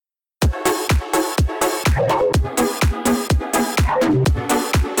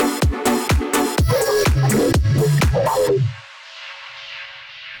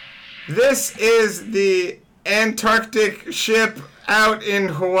This is the Antarctic ship out in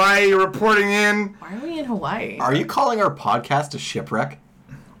Hawaii reporting in. Why are we in Hawaii? Are you calling our podcast a shipwreck?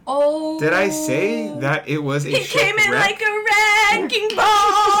 Oh. Did I say that it was a shipwreck? It came in like a wrecking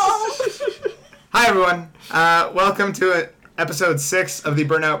ball. Hi, everyone. Welcome to episode 6 of the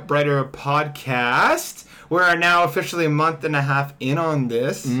Burnout Brighter podcast. We are now officially a month and a half in on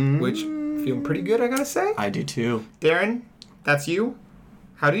this, which feeling pretty good, I gotta say. I do too. Darren, that's you.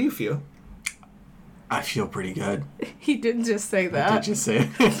 How do you feel? I feel pretty good. He didn't just say that. I did just say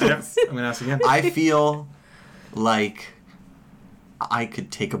it. I'm gonna ask again. I feel like I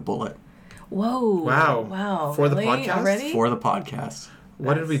could take a bullet. Whoa. Wow. For the really? podcast? Already? For the podcast.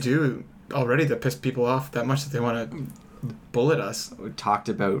 What did we do already that pissed people off that much that they want to bullet us? We talked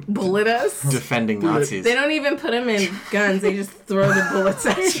about Bullet us? defending Nazis. They don't even put them in guns. They just throw the bullets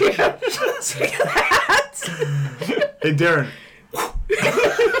at you. Look at that. Hey, Darren.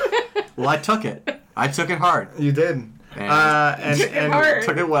 Well, I took it. I took it hard. You did. And Took it hard.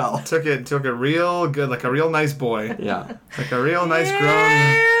 took it well. Took it real good, like a real nice boy. Yeah. Like a real nice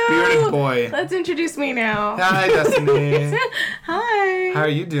grown bearded boy. Let's introduce me now. Hi, Destiny. Hi. How are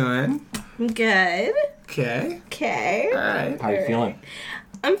you doing? Good. Okay. Okay. All right. How are you feeling?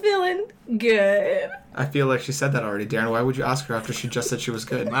 I'm feeling good. I feel like she said that already, Darren. Why would you ask her after she just said she was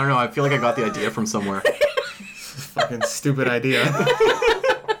good? I don't know. I feel like I got the idea from somewhere. Fucking stupid idea.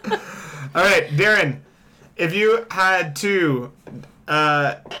 All right, Darren. If you had to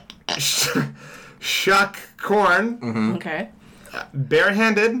shuck corn, Okay.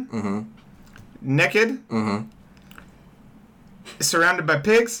 barehanded, naked, surrounded by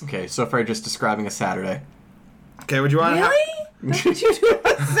pigs. Okay, so far just describing a Saturday. Okay, would you want to? Really? That's what you do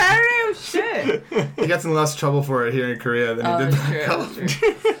on Saturday? Oh, shit. He got in less trouble for it here in Korea than he did. That's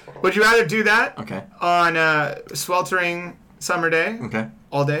true. Would you rather do that Okay. on a sweltering summer day, Okay.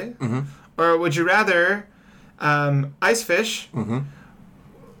 all day, or would you rather ice fish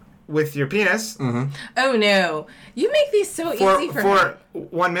with your penis Oh, no. You make these so easy for me. for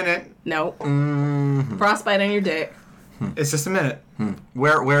 1 minute? No. Frostbite on your dick. It's just a minute.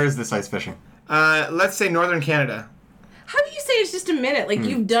 Where is this ice fishing? Let's say northern Canada. How do you say it's just a minute? Like,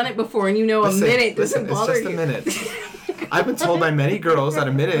 you've done it before and you know Listen, a minute doesn't it's bother just you. a minute. I've been told by many girls that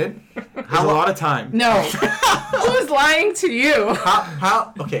a minute is a lot of time. No. Who's lying to you?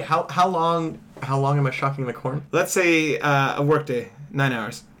 How long am I shucking the corn? Let's say a work day, 9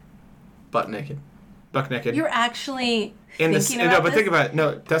 hours, Butt naked. buck naked. You're actually in thinking this, about no, but this? think about it.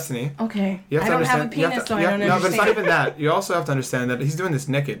 No, Destiny. Okay. You have I to don't have a understand. You have penis, to- so I you have- don't no, understand. but it's not even that. You also have to understand that he's doing this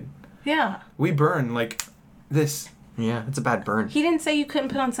naked. Yeah. We burn like this. Yeah, it's a bad burn. He didn't say you couldn't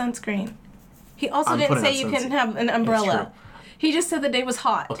put on sunscreen. He also I'm didn't putting say on you sunscreen. couldn't have an It's umbrella. true. He just said the day was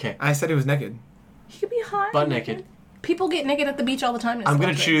hot. Okay. I said he was naked. He could be hot. Butt naked. People get naked at the beach all the time. I'm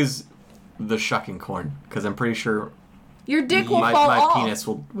going to choose the shucking corn because I'm pretty sure Your dick will my fall off. penis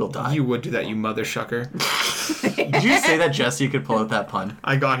will die. You would do that, you mother shucker. Did you say that just so you could pull out that pun?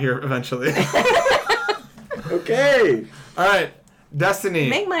 I got here eventually. Okay. All right, Destiny.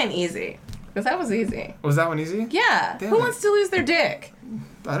 Make mine easy. Because that was easy. Was that one easy? Yeah. Damn Who it. wants to lose their dick?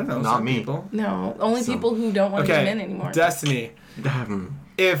 I don't know. Not some me. People. No. Only people who don't want to Okay, be men anymore. Destiny.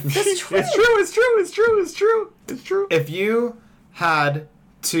 If That's true. It's true. if you had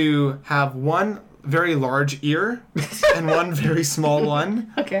to have one very large ear and one very small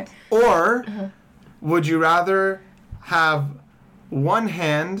one, Okay. or would you rather have one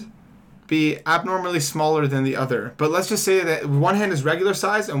hand be abnormally smaller than the other? But let's just say that one hand is regular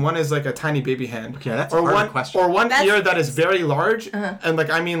size and one is like a tiny baby hand. Okay, that's or a harder one question. Or one That's- ear that is very large and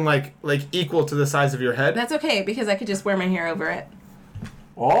like equal to the size of your head. That's okay because I could just wear my hair over it.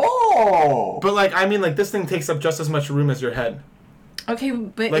 Oh. But this thing takes up just as much room as your head. Okay,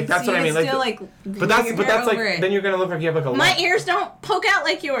 but Like, it's, that's what you I mean, can like, still But that's like over it. then you're gonna look like you have like a My lump. ears don't poke out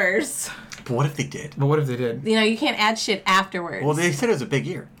like yours. But what if they did? But what if they did? You know, you can't add shit afterwards. Well, they said it was a big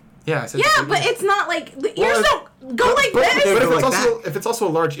ear. Yeah. I said yeah, big but ear. it's not like the Well, ears don't go like But this. if Go it's like if it's also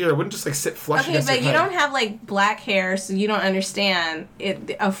a large ear, it wouldn't just like sit flush Okay, against but your you head. don't have like black hair, so you don't understand.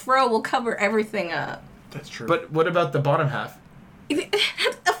 A fro will cover everything up. That's true. But what about the bottom half? A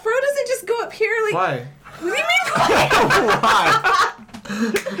fro doesn't just go up here like. Why? What do you mean?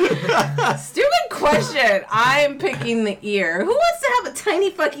 Stupid question. I'm picking the ear. Who wants to have a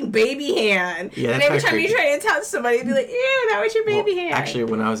tiny fucking baby hand? Yeah, and that's every kinda time you creepy. try to touch somebody, you'd be like, ew, that was your baby hand. Actually,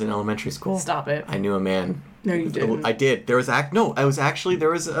 when I was in elementary school, Stop it. I knew a man. No, you didn't. I did. There was there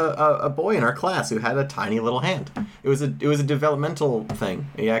was a boy in our class who had a tiny little hand. It was a developmental thing.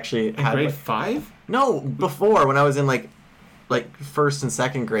 He actually In had grade like, 5? no before when I was in like like first and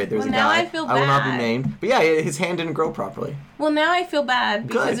second grade. There's a now guy. I feel I will not be bad. named. But yeah, his hand didn't grow properly. Well, now I feel bad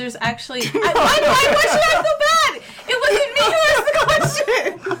because Good. there's actually. Why should I feel bad? It wasn't me who asked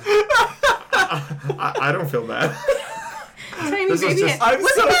the question. I don't feel bad. Tiny This was baby just- hand. I'm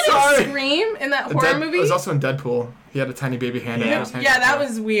Wasn't so that sorry. in Scream in that horror movie? It was also in Deadpool. He had a tiny baby hand. Yeah, in his hand. that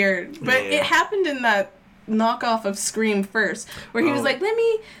was weird. But Yeah. it happened in that knockoff of Scream first, where he was Oh. like, "Let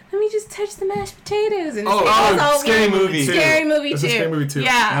me just touch the mashed potatoes." And his Oh, hand was all Scary weird. Movie. Scary movie This too. is Scary Movie 2.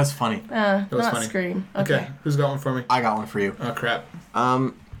 Yeah, That was funny. was not funny. Scream. Okay, who's got one for me? I got one for you. Oh crap.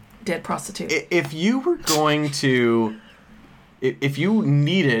 Dead prostitute. If you were going to, if you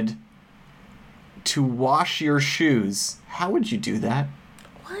needed to wash your shoes, how would you do that?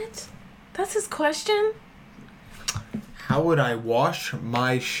 What? That's his question? How would I wash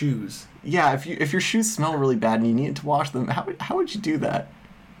my shoes? Yeah, if your shoes smell really bad and you needed to wash them, how would you do that?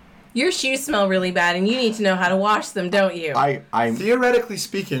 Your shoes smell really bad, and you need to know how to wash them, don't you? I'm Theoretically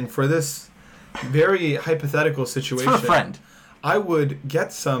speaking, for this very hypothetical situation, for a friend. I would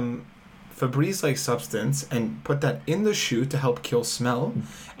get some Febreze-like substance and put that in the shoe to help kill smell,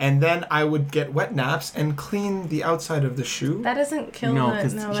 and then I would get wet naps and clean the outside of the shoe. That doesn't kill No, the...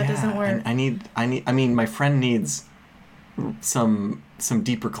 because No, that doesn't work. I mean, my friend needs some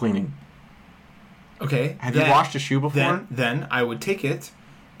deeper cleaning. Okay. Have you washed a shoe before? Then I would take it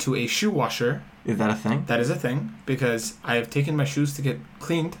to a shoe washer. Is that a thing? That is a thing because I have taken my shoes to get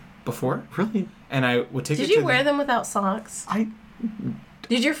cleaned before, Really? and I would take it. Did you wear them without socks?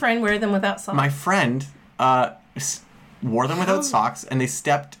 Did your friend wear them without socks? My friend wore them without socks, and they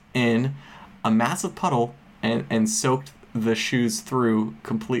stepped in a massive puddle and soaked the shoes through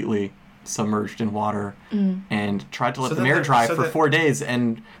completely, submerged in water, and tried to let So them then air they're- dry so for that- 4 days,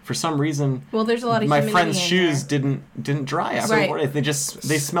 and for some reason, Well, there's a lot of my humidity friend's in shoes there. didn't dry after Right. 4 days.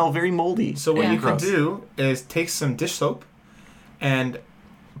 They smell very moldy. So what Yeah. you could Gross. do is take some dish soap and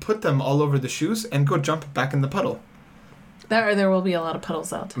put them all over the shoes and go jump back in the puddle. There will be a lot of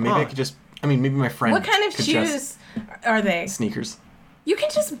puddles out. Maybe I could just. I mean, maybe my friend. What kind of could just- shoes are they? Sneakers. You can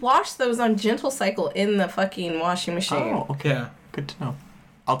just wash those on gentle cycle in the fucking washing machine. Oh, okay. Yeah. Good to know.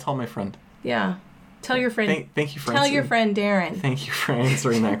 I'll tell my friend. Yeah. Tell your friend. Thank you for Tell your answering- friend Darren. Thank you for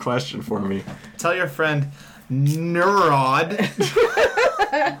answering that question for me. Tell your friend Neurod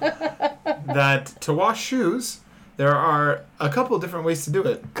that to wash shoes, there are a couple different ways to do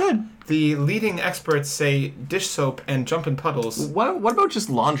it. Good. The leading experts say dish soap and jump in puddles. What about just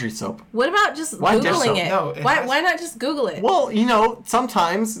laundry soap? What about just Why dish Googling soap? it? No, it why, has- why not just Google it? Well,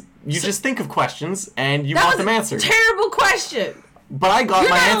 sometimes you just think of questions and you that want was them answered. a terrible question. But I got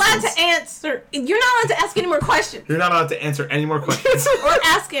You're my not allowed answers. to answer. You're not allowed to ask any more questions You're not allowed to answer any more questions. or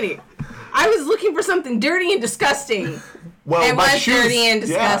ask any. I was looking for something dirty and disgusting. Well, It my was shoes, dirty and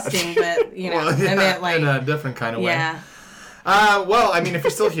yeah. disgusting, but you know, Well, I meant like, in a different kind of way. yeah. Well, I mean, if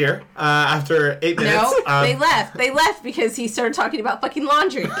you're still here after 8 minutes, No, they left. They left because he started talking about fucking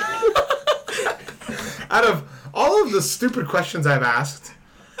laundry. out of all of the stupid questions I've asked,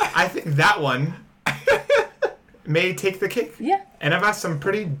 I think that one may take the cake. Yeah. And I've asked some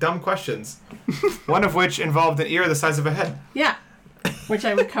pretty dumb questions. One of which involved an ear the size of a head. Yeah. Which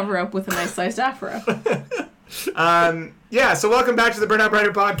I would cover up with a nice sized afro. Yeah, so welcome back to the Burnout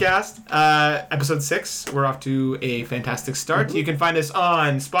Brighter podcast, episode 6. We're off to a fantastic start. Mm-hmm. You can find us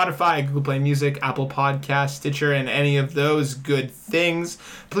on Spotify, Google Play Music, Apple Podcasts, Stitcher, and any of those good things.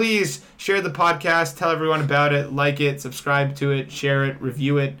 Please share the podcast, tell everyone about it, like it, subscribe to it, share it,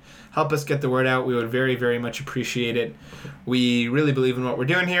 review it. Help us get the word out. We would very, very much appreciate it. We really believe in what we're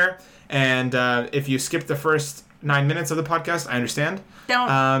doing here. And if you skip the first 9 minutes of the podcast, I understand.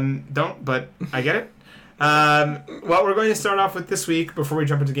 Don't, but I get it. What we're going to start off with this week, before we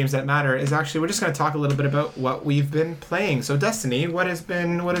jump into games that matter, is actually we're just going to talk a little bit about what we've been playing. So, Destiny, what has you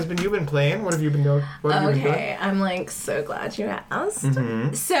been playing? What have you been doing? Okay, I'm like so glad you asked.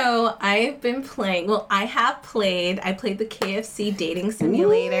 Mm-hmm. So I've been playing. Well, I played the KFC dating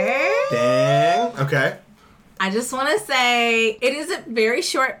simulator. Dang. Okay. I just want to say it is a very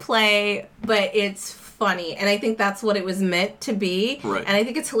short play, but it's funny, and I think that's what it was meant to be. Right. And I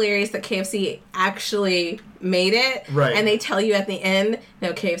think it's hilarious that KFC actually made it. Right. And they tell you at the end,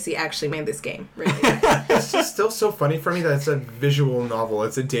 no, KFC actually made this game. Really. It's just still so funny for me that it's a visual novel.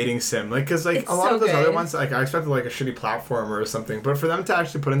 It's a dating sim. Like, because like It's a lot so of those good. other ones, like I expected like a shitty platformer or something, but for them to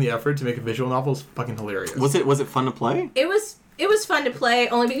actually put in the effort to make a visual novel is fucking hilarious. Was it fun to play? It was fun to play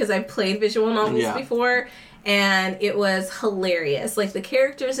only because I've played visual novels Yeah. before, and it was hilarious. Like, the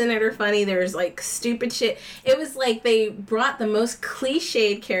characters in it are funny. There's like stupid shit. It was like they brought the most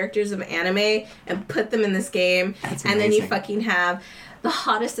cliched characters of anime and put them in this game. That's and then you amazing. fucking have the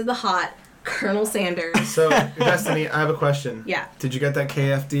hottest of the hot Colonel Sanders. So, Destiny, I have a question. Yeah. Did you get that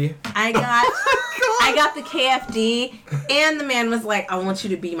KFD? I got the KFD, and the man was like, I want you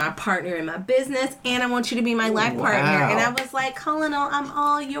to be my partner in my business, and I want you to be my life partner. And I was like, Colonel, I'm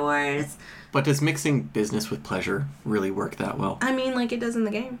all yours. But does mixing business with pleasure really work that well? I mean, like it does in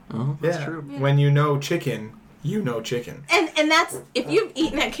the game. Oh, that's true. Yeah. When you know chicken, you know chicken. And that's, if you've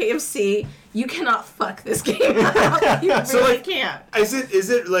eaten at KFC, you cannot fuck this game up. You So, really like, can't. Is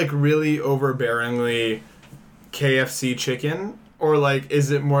it like really overbearingly KFC chicken? Or like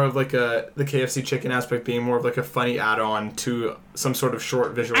is it more of like the KFC chicken aspect being more of like a funny add-on to some sort of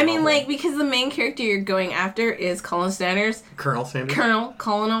short visual I mean, novel? like, because the main character you're going after is Colonel Sanders. Colonel Sanders?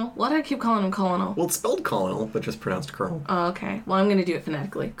 Colonel. Why do I keep calling him Colonel? Well, it's spelled colonel, but just pronounced colonel. Oh, okay. Well, I'm going to do it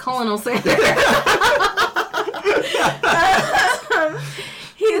phonetically. Colonel Sanders.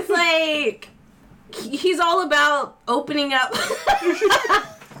 He's like, he's all about opening up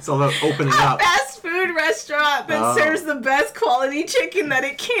It's all about opening a up. fast food restaurant that serves the best quality chicken that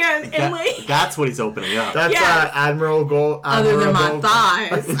it can. And like, That's what he's opening up. That's Yeah. Admiral Gold. other than my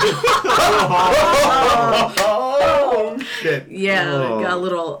thighs. Oh shit! Yeah, Oh. got a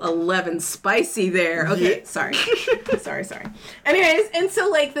little 11 spicy there. Okay, Yeah. sorry. sorry. Anyways, and so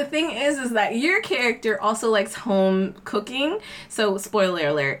like the thing is that your character also likes home cooking. So spoiler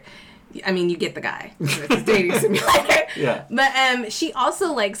alert. I mean, you get the guy. It's a dating simulator. Yeah. But she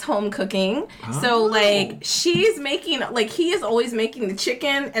also likes home cooking. So like she's making, like he is always making the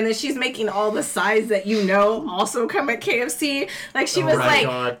chicken, and then she's making all the sides that you know also come at KFC. Like she was my like,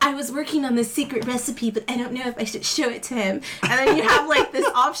 God. I was working on this secret recipe, but I don't know if I should show it to him. And then you have like this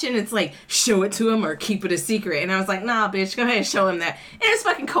option. It's like show it to him or keep it a secret. And I was like, nah, bitch, go ahead and show him that. And it's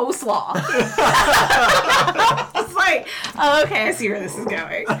fucking coleslaw. It's like, oh, okay, I see where this is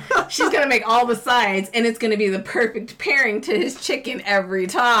going. She's gonna make all the sides, and it's gonna be the perfect pairing to his chicken every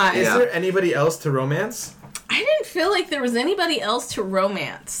time. Is there anybody else to romance? I didn't feel like there was anybody else to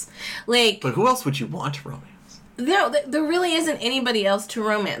romance. Like, But who else would you want to romance? no, there really isn't anybody else to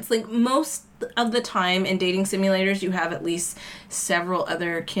romance. Like, most of the time in dating simulators, you have at least several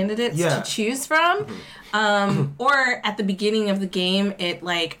other candidates to choose from. Or at the beginning of the game, it,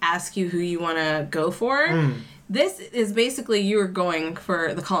 like, asks you who you want to go for. This is basically you're going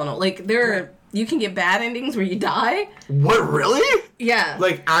for the colonel. Like, you can get bad endings where you die. What, really? Yeah.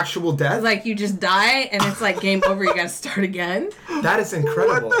 Like actual death? Like, you just die, and it's like game over, you gotta start again. That is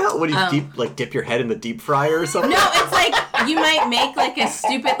incredible. What the hell? What do you dip your head in the deep fryer or something? No, it's like you might make like a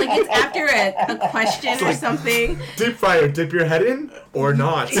stupid, like it's after a question or something. Deep fryer, dip your head in or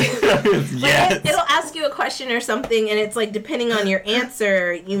not? Yes. It'll ask you a question or something, and it's like depending on your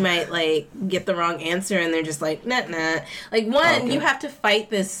answer, you might like get the wrong answer, and they're just like nah. Like you have to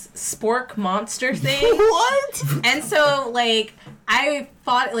fight this spork monster thing. What? And so like I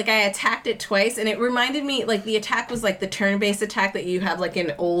fought, like I attacked it twice, and it reminded me, like the attack was like the turn-based attack that you have like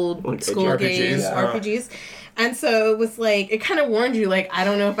in old Like school RPGs, games, yeah. RPGs. And so it was like, it kind of warned you, like, I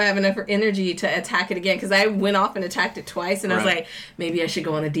don't know if I have enough energy to attack it again, because I went off and attacked it twice, and I was Right. like, maybe I should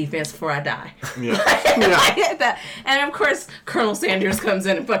go on the defense before I die. Yeah. I did that. And of course, Colonel Sanders comes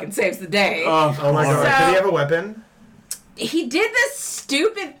in and fucking saves the day. Oh my god. So- Did he have a weapon? He did this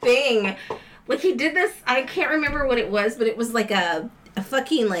stupid thing. Like, he did this, I can't remember what it was, but it was like a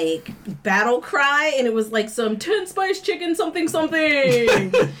fucking, like, battle cry, and it was like some 10 spice chicken something.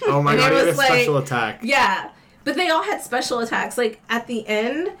 Oh my And god, it he had a was like- special attack. Yeah. But they all had special attacks. Like, at the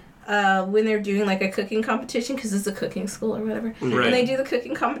end, when they're doing, like, a cooking competition, because it's a cooking school or whatever, Right. and they do the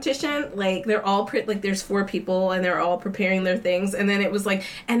cooking competition, like, they're all, like, there's 4 people, and they're all preparing their things, and then it was, like,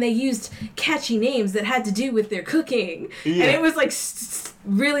 and they used catchy names that had to do with their cooking. Yeah. And it was, like,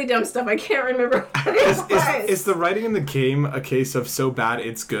 really dumb stuff. I can't remember what it was. Is the writing in the game a case of so bad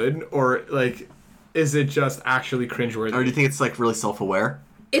it's good, or like, is it just actually cringeworthy? Or do you think it's like really self-aware?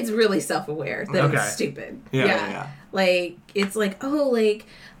 It's really self-aware that Okay. it's stupid. Yeah. Like, it's like, oh, like,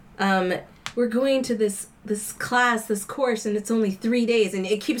 we're going to this class, this course, and it's only 3 days, and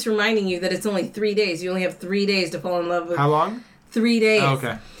it keeps reminding you that it's only 3 days. You only have 3 days to fall in love with. How long? 3 days. Oh,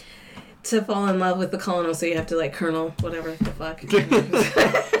 okay. To fall in love with the colonel, so you have to, like, colonel, whatever the fuck. But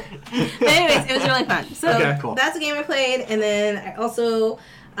anyways, it was really fun. So Okay, cool. that's a game I played, and then I also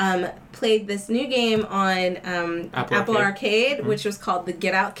played this new game on Apple Arcade, which was called the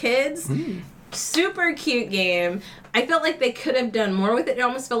Get Out Kids. Super cute game. I felt like they could have done more with it. It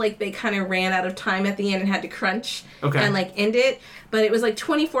almost felt like they kind of ran out of time at the end and had to crunch and like end it. But it was like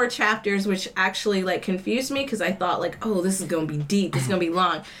 24 chapters, which actually like confused me because I thought like, oh, this is going to be deep. This is going to be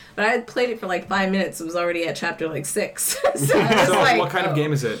long. But I had played it for like 5 minutes. It was already at chapter like 6. So, I was So like, what kind of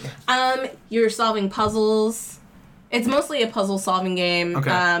game is it? You're solving puzzles. It's mostly a puzzle-solving game.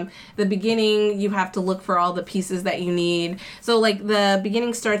 Okay. The beginning, you have to look for all the pieces that you need. So, like, the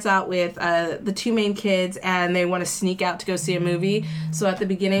beginning starts out with the two main kids, and they want to sneak out to go see a movie. So, at the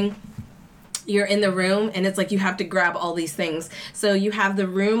beginning, you're in the room, and it's like you have to grab all these things. So you have the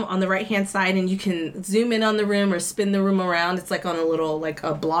room on the right-hand side, and you can zoom in on the room or spin the room around. It's like on a little, like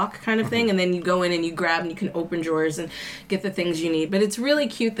a block kind of thing, and then you go in and you grab, and you can open drawers and get the things you need. But it's really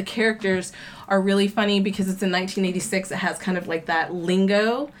cute. The characters are really funny because it's in 1986. It has kind of like that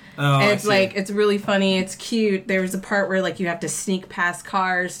lingo. Oh, and it's like, it's really funny. It's cute. There's a part where like you have to sneak past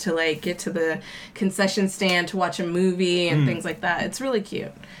cars to like get to the concession stand to watch a movie and things like that. It's really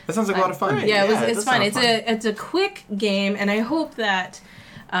cute. That sounds like a lot of fun. Yeah, it's fun. It's a quick game, and I hope that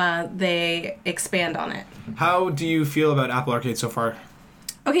they expand on it. How do you feel about Apple Arcade so far?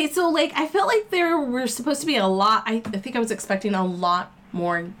 Okay, so like I felt like there were supposed to be a lot. I think I was expecting a lot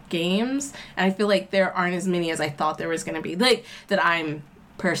more games, and I feel like there aren't as many as I thought there was going to be. Like that I'm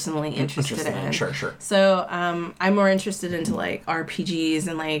personally interested in. Sure. So I'm more interested into like RPGs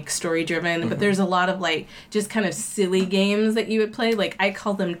and like story driven, but there's a lot of like just kind of silly games that you would play. Like I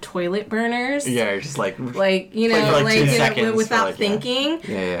call them toilet burners. Yeah, just like you know, like 2 seconds without thinking.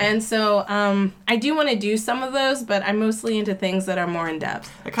 Yeah. And so I do want to do some of those, but I'm mostly into things that are more in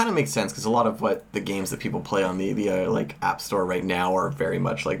depth. It kind of makes sense because a lot of what the games that people play on the like App Store right now are very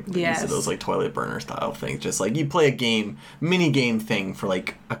much like these are those like toilet burner style things. Just like you play a mini game thing for like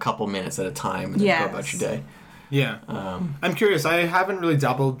a couple minutes at a time and then go about your day. Yeah. I'm curious. I haven't really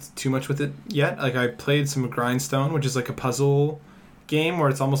dabbled too much with it yet. Like I played some Grindstone, which is like a puzzle game where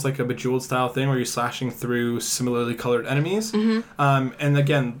it's almost like a Bejeweled style thing where you're slashing through similarly colored enemies. And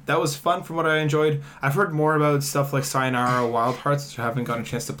again, that was fun from what I enjoyed. I've heard more about stuff like Sayonara Wild Hearts, which I haven't gotten a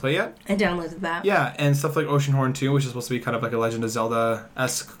chance to play yet. I downloaded that. Yeah, and stuff like Oceanhorn 2, which is supposed to be kind of like a Legend of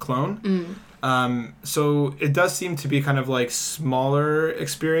Zelda-esque clone. So it does seem to be kind of like smaller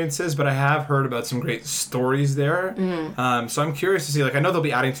experiences, but I have heard about some great stories there. So I'm curious to see, like, I know they'll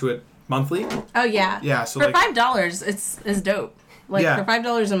be adding to it monthly. Oh yeah. Yeah. So for like, $5, it's dope. Like for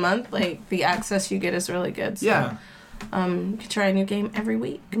 $5 a month, like the access you get is really good. So, you can try a new game every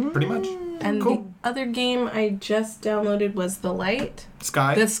week. Pretty much. And the other game I just downloaded was The Light.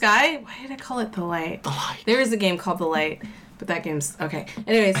 Sky? The Sky? Why did I call it The Light? The Light. There is a game called The Light, but that game's... Okay.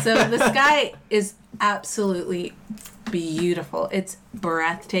 Anyway, so The Sky is absolutely beautiful. It's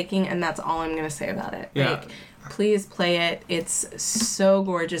breathtaking, and that's all I'm going to say about it. Yeah. Like, please play it. It's so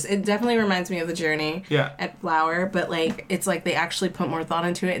gorgeous. It definitely reminds me of The Journey at Flower, but like it's like they actually put more thought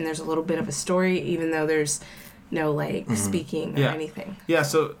into it, and there's a little bit of a story, even though there's no like speaking or anything. Yeah,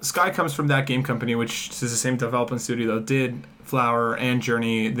 so Sky comes from that game company, which is the same development studio that did Flower and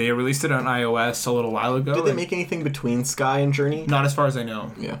Journey. They released it on iOS a little while ago. Did they make anything between Sky and Journey? Not as far as I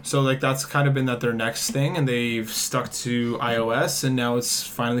know. Yeah. So like that's kind of been their next thing, and they've stuck to iOS, and now it's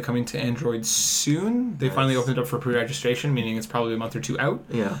finally coming to Android soon. They finally opened it up for pre-registration, meaning it's probably a month or two out.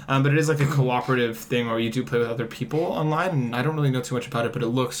 Yeah. But it is like a cooperative thing where you do play with other people online, and I don't really know too much about it, but it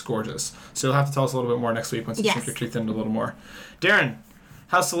looks gorgeous. So you'll have to tell us a little bit more next week once you sink your teeth into a little more. Darren,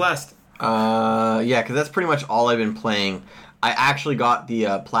 how's Celeste? Yeah, because that's pretty much all I've been playing. I actually got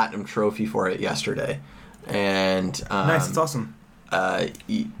the Platinum Trophy for it yesterday. And nice, that's awesome. I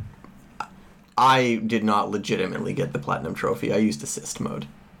did not legitimately get the Platinum Trophy. I used Assist mode.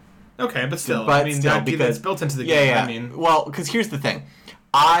 Okay, but still. But I mean, still, because it's built into the yeah, game. Yeah. I mean, well, because here's the thing.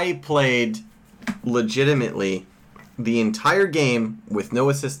 I played legitimately the entire game with no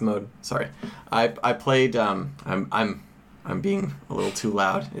assist mode. Sorry. I played I'm being a little too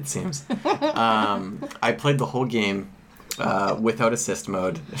loud, it seems. I played the whole game without assist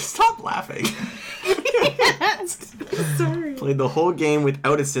mode. Stop laughing. Sorry. Played the whole game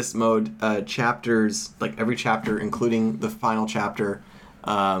without assist mode. Chapters, like every chapter, including the final chapter.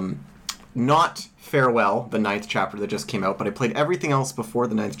 Not Farewell, the 9th chapter that just came out, but I played everything else before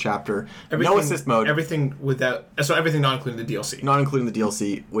the 9th chapter. No assist mode. Everything without... So everything not including the DLC. Not including the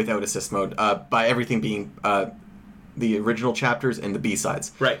DLC without assist mode. By everything being the original chapters and the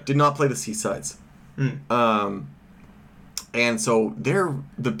B-sides. Right. Did not play the C-sides. And so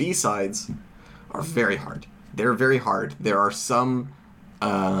the B-sides are very hard. They're very hard. There are some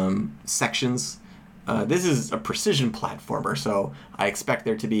sections... this is a precision platformer, so I expect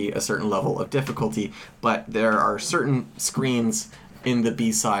there to be a certain level of difficulty, but there are certain screens in the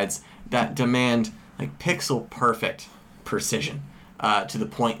B-sides that demand like pixel perfect precision to the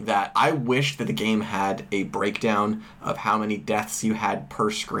point that I wish that the game had a breakdown of how many deaths you had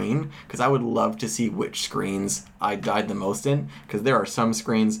per screen, because I would love to see which screens I died the most in, because there are some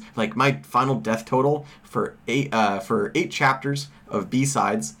screens, like my final death total for eight chapters of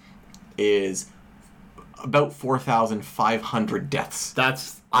B-sides is about 4,500 deaths.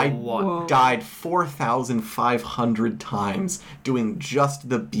 I died 4,500 times doing just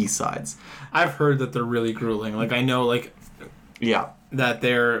the B-sides. I've heard that they're really grueling. Like, I know, like... Yeah. That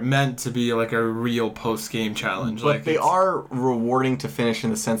they're meant to be, like, a real post-game challenge. But like, they are rewarding to finish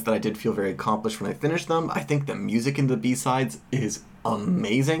in the sense that I did feel very accomplished when I finished them. I think the music in the B-sides is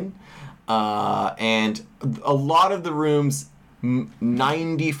amazing. And a lot of the rooms,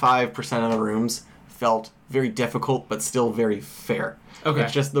 95% of the rooms, felt very difficult, but still very fair. Okay.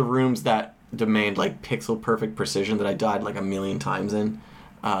 It's just the rooms that demand, like, pixel-perfect precision that I died, like, a million times in.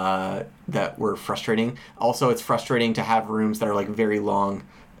 That were frustrating. Also, it's frustrating to have rooms that are like very long,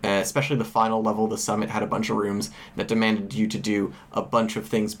 especially the final level. The summit had a bunch of rooms that demanded you to do a bunch of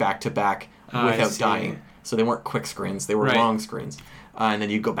things back to back without dying. So they weren't quick screens; they were long screens, and then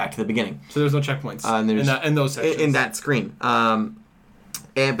you go back to the beginning. So there's no checkpoints in those sections. In that screen. But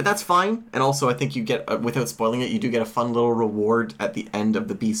that's fine. And also, I think you get, without spoiling it, you do get a fun little reward at the end of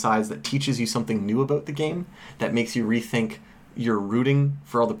the B-sides that teaches you something new about the game, that makes you rethink your routing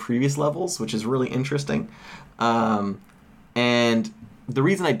for all the previous levels, which is really interesting. And the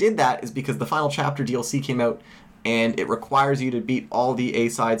reason I did that is because the final chapter DLC came out, and it requires you to beat all the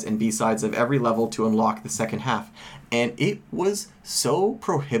A-sides and B-sides of every level to unlock the second half. And it was so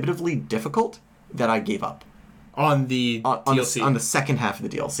prohibitively difficult that I gave up. On the DLC? On the second half of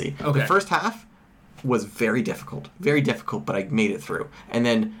the DLC. Okay. The first half was very difficult, but I made it through. And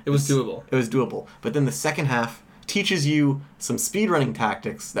then... It was doable. It was doable. But then the second half teaches you some speedrunning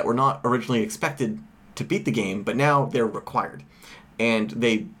tactics that were not originally expected to beat the game, but now they're required. And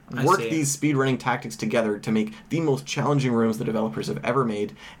they work these speedrunning tactics together to make the most challenging rooms the developers have ever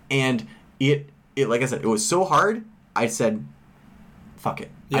made. And it like I said, it was so hard, I said, fuck it.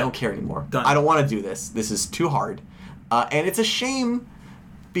 Yeah. I don't care anymore. Done. I don't want to do this. This is too hard. And it's a shame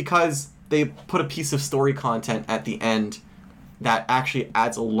because they put a piece of story content at the end that actually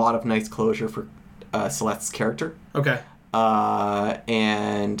adds a lot of nice closure for Celeste's character. Okay.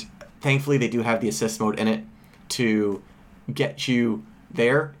 And thankfully they do have the assist mode in it to get you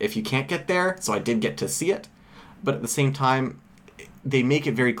there if you can't get there, so I did get to see it. But at the same time, they make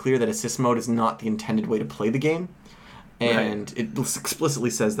it very clear that assist mode is not the intended way to play the game. And it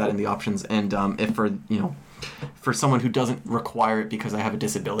explicitly says that in the options. And if for someone who doesn't require it because I have a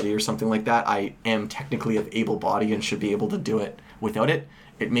disability or something like that, I am technically of able body and should be able to do it without it.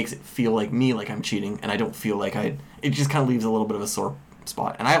 It makes it feel like I'm cheating, and I don't feel like it just kind of leaves a little bit of a sore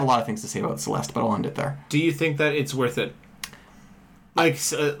spot. And I have a lot of things to say about Celeste, but I'll end it there. Do you think that it's worth it? Like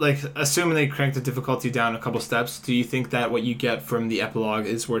assuming they crank the difficulty down a couple steps, do you think that what you get from the epilogue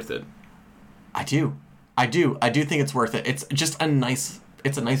is worth it? I do think it's worth it. It's just a nice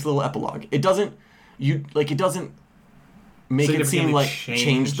little epilogue. It doesn't make it seem like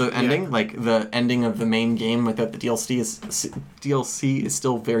change the ending. Like the ending of the main game without the DLC is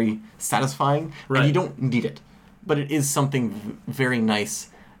still very satisfying. Right. And you don't need it. But it is something very nice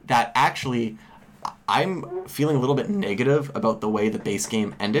that actually I'm feeling a little bit negative about the way the base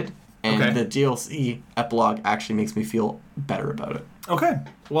game ended. And the DLC epilogue actually makes me feel better about it. Okay.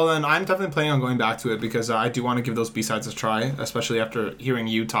 Well, then I'm definitely planning on going back to it because I do want to give those B-sides a try, especially after hearing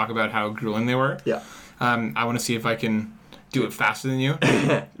you talk about how grueling they were. Yeah. I want to see if I can do it faster than you.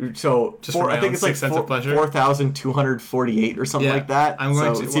 So, I think it's like 4,248 or something like that. I'm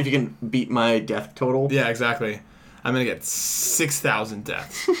going to see if you can beat my death total. Yeah, exactly. I'm going to get 6,000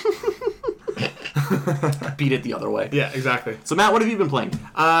 deaths. Beat it the other way. Yeah, exactly. So, Matt, what have you been playing?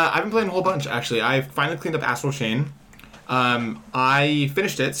 I've been playing a whole bunch, actually. I finally cleaned up Astral Chain. I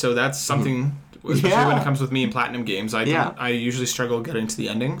finished it, so that's something, especially when it comes with me in Platinum games. I usually struggle getting to the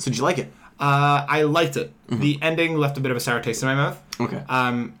ending. So, did you like it? I liked it. Mm-hmm. The ending left a bit of a sour taste in my mouth. Okay.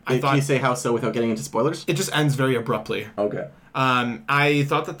 Can you say how so without getting into spoilers? It just ends very abruptly. Okay. I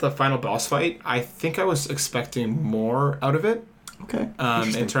thought that the final boss fight, I think I was expecting more out of it. Okay.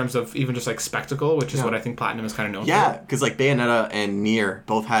 In terms of even just like spectacle, which is what I think Platinum is kind of known for. Yeah, because like Bayonetta and Nier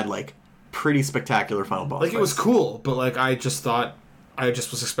both had like pretty spectacular final boss fights. It was cool, but like I just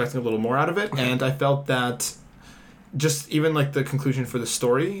was expecting a little more out of it, and I felt that just even like the conclusion for the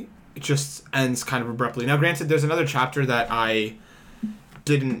story, it just ends kind of abruptly. Now, granted, there's another chapter that I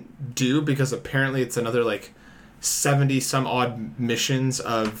didn't do because apparently it's another like 70 some odd missions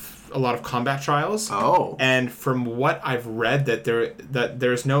of a lot of combat trials. Oh. And from what I've read, that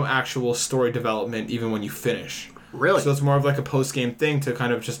there's no actual story development even when you finish. Really? So it's more of like a post-game thing to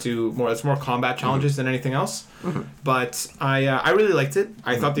kind of just do more. It's more combat challenges than anything else. Mm-hmm. But I really liked it.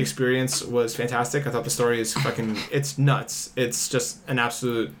 I thought the experience was fantastic. I thought the story is it's nuts. It's just an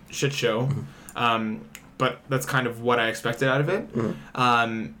absolute shit show. Mm-hmm. But that's kind of what I expected out of it.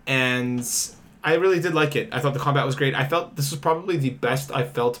 Mm-hmm. And I really did like it. I thought the combat was great. I felt this was probably the best I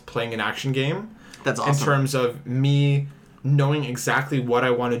felt playing an action game. That's awesome. In terms of me knowing exactly what I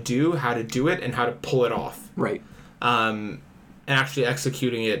want to do, how to do it, and how to pull it off. Right. And actually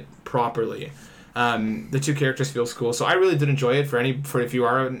executing it properly. The two characters feels cool, so I really did enjoy it. For if you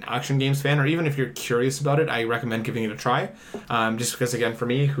are an action games fan, or even if you're curious about it, I recommend giving it a try. Just because, again, for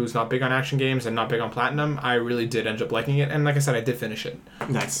me, who's not big on action games and not big on Platinum, I really did end up liking it, and like I said, I did finish it.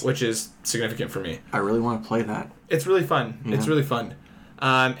 Nice. Which is significant for me. I really want to play that. It's really fun. Yeah. It's really fun.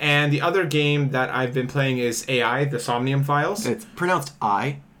 And the other game that I've been playing is AI, the Somnium Files. It's pronounced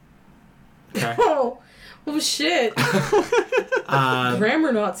I. Okay. Oh shit.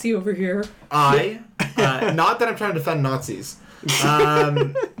 Grammar Nazi over here. Not that I'm trying to defend Nazis.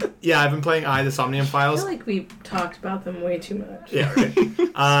 Yeah, I've been playing the Somnium Files. I feel like we talked about them way too much. Yeah, right.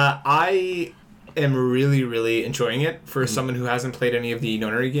 I am really, really enjoying it for someone who hasn't played any of the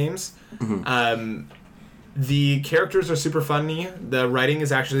Nonary games. Mm-hmm. The characters are super funny. The writing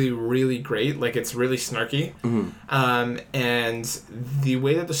is actually really great. Like, it's really snarky. Mm-hmm. And the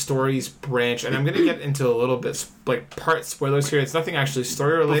way that the stories branch, and I'm going to get into a little bit, like, part spoilers here. It's nothing actually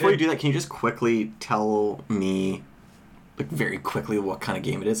story related. Before you do that, can you just quickly tell me, like, very quickly what kind of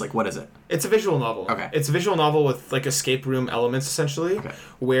game it is? Like, what is it? It's a visual novel. Okay. It's a visual novel with, like, escape room elements, essentially,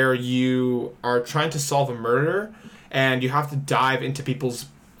 where you are trying to solve a murder, and you have to dive into people's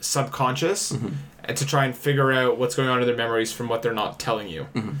subconscious and to try and figure out what's going on in their memories from what they're not telling you.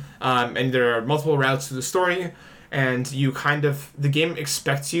 And there are multiple routes to the story, and the game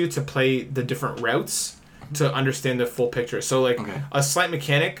expects you to play the different routes to understand the full picture. So, like, a slight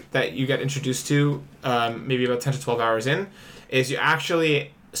mechanic that you get introduced to maybe about 10 to 12 hours in is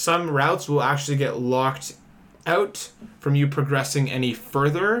some routes will actually get locked out from you progressing any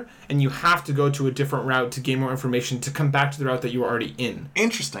further, and you have to go to a different route to gain more information to come back to the route that you were already in.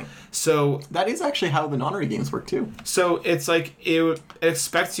 Interesting. So that is actually how the Nonary games work too. So it's like it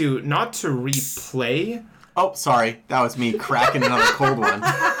expects you not to replay. Oh, sorry. That was me cracking another cold one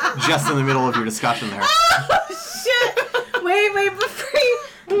just in the middle of your discussion there. Oh, shit. Wait, before you...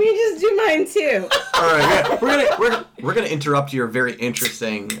 Let me just do mine too. All right, we're gonna interrupt your very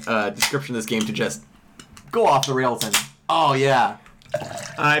interesting description of this game to just go off the rails and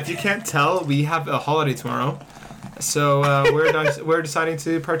if you can't tell, we have a holiday tomorrow, so we're deciding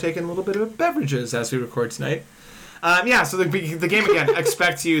to partake in a little bit of beverages as we record tonight. So the game again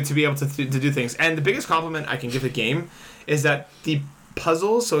expects you to be able to do things, and the biggest compliment I can give the game is that the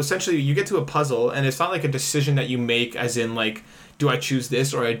puzzles. So essentially, you get to a puzzle, and it's not like a decision that you make, as in like, do I choose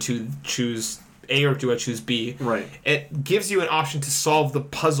this or I choose A or do I choose B? Right. It gives you an option to solve the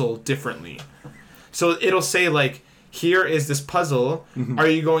puzzle differently. So it'll say, like, here is this puzzle. Mm-hmm. Are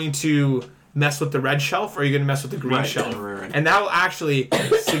you going to mess with the red shelf or are you going to mess with the green shelf? Right. And that will actually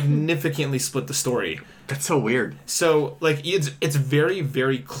significantly split the story. That's so weird. So, like, it's very,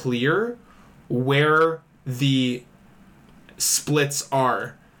 very clear where the splits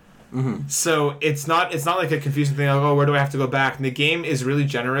are. Mm-hmm. So it's not like a confusing thing, like, oh, where do I have to go back? And the game is really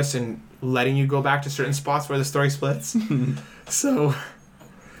generous in letting you go back to certain spots where the story splits. So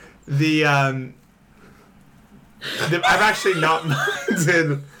I've actually not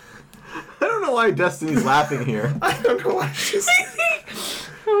minded. I don't know why Destiny's laughing here. I don't know why she's...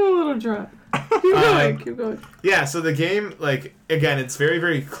 I'm a little drunk. Keep going. Yeah, so the game, like, again, it's very,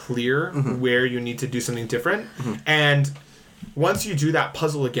 very clear where you need to do something different. And once you do that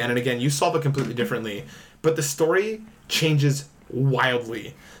puzzle again and again, you solve it completely differently. But the story changes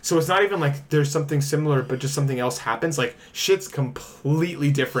wildly. So it's not even like there's something similar, but just something else happens. Like, shit's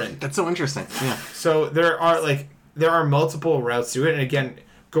completely different. That's so interesting. Yeah. So there are multiple routes to it. And again,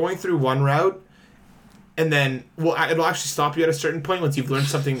 going through one route, and then it'll actually stop you at a certain point once you've learned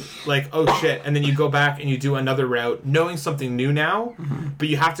something, like, oh shit, and then you go back and you do another route, knowing something new now, but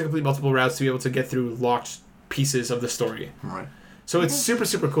you have to complete multiple routes to be able to get through locked pieces of the story. Right. So it's super,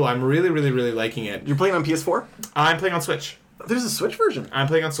 super cool. I'm really, really, really liking it. You're playing on PS4? I'm playing on Switch. There's a Switch version? I'm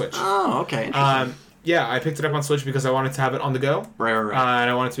playing on Switch. Oh, okay. Interesting. Yeah, I picked it up on Switch because I wanted to have it on the go. Right. And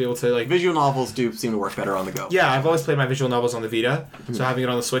I wanted to be able to, like... Visual novels do seem to work better on the go. Yeah, I've always played my visual novels on the Vita, so having it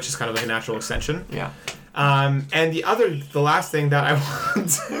on the Switch is kind of like a natural extension. Yeah. And the last thing that I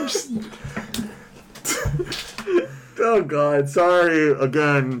want... Oh, God. Sorry.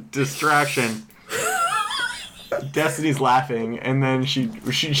 Again, distraction. Destiny's laughing, and then she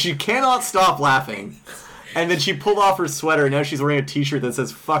cannot stop laughing. And then she pulled off her sweater, and now she's wearing a t-shirt that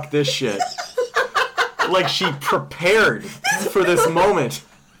says, fuck this shit. Like she prepared for this moment.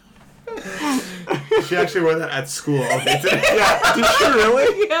 She actually wore that at school. Okay. Yeah, did she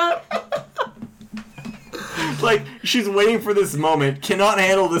really? Yeah. Like, she's waiting for this moment, cannot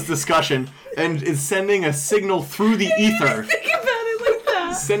handle this discussion, and is sending a signal through the ether. Think about it like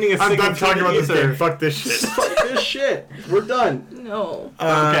that. Sending a I'm signal done talking about this game. Fuck this shit. Fuck this shit. We're done. No.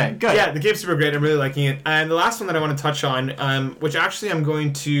 Okay, good. Yeah, the game's super great. I'm really liking it. And the last one that I want to touch on, which actually I'm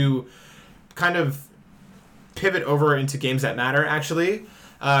going to kind of pivot over into games that matter, actually.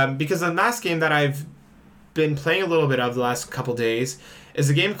 Because the last game that I've been playing a little bit of the last couple days is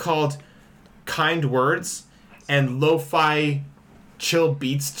a game called Kind Words and Lo-Fi Chill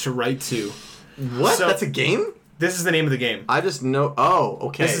Beats to Write To. What? So, that's a game? This is the name of the game. I just know. Oh,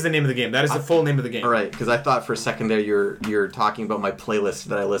 okay. This is the name of the game. That is the full name of the game. All right, because I thought for a second there you're talking about my playlist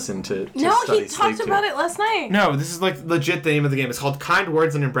that I listen to No, study he talked sleep about to. it last night. No, this is like legit the name of the game. It's called Kind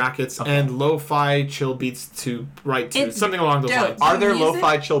Words and in brackets and Lo-Fi Chill Beats to Write To. It's something along those dope. lines. Are there Music?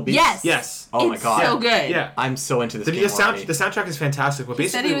 lo-fi chill beats? Yes. Yes. Oh my It's god. so good. Yeah. I'm so into this The game already. soundtrack is fantastic. But He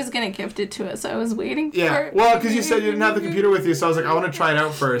said basically, he was going to gift it to us. I was waiting for yeah. it. Well, because you said you didn't have the computer with you, so I was like, I want to try it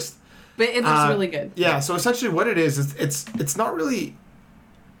out first. But it looks really good. Yeah. So essentially, what it is it's not really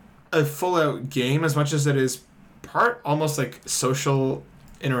a full out game as much as it is part almost like social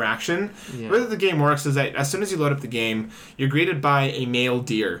interaction. Yeah. The way that the game works is that as soon as you load up the game, you're greeted by a male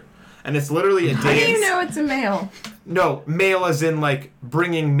deer. And it's literally a dance. How do you know it's a male? No, mail as in like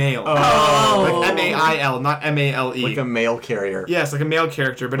bringing mail. Oh. Like M-A-I-L, not M-A-L-E. Like a mail carrier. Yes, like a male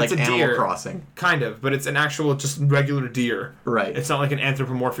character, but Like it's a Animal deer. Crossing. Kind of, but it's an actual just regular deer. Right. It's not like an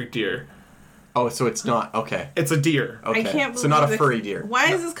anthropomorphic deer. Oh, so it's not. Okay. It's a deer. Okay. I can't believe so not a this. furry deer.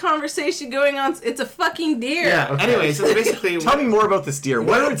 Why is this conversation going on? It's a fucking deer. Yeah. Okay. Anyway, so basically, Tell me more about this deer.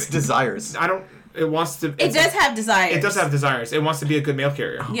 What are its desires? I don't. It wants to. It does have desires. It does have desires. It wants to be a good mail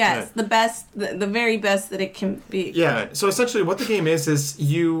carrier. Yes, Good. the best, the very best that it can be. Yeah. So essentially, what the game is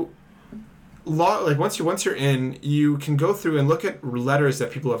you. Like once you're in, you can go through and look at letters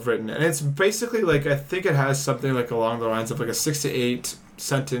that people have written, and it's basically like I think it has something like along the lines of like a 6 to 8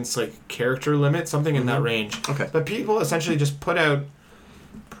 sentence like character limit, something in that range. Okay. But people essentially just put out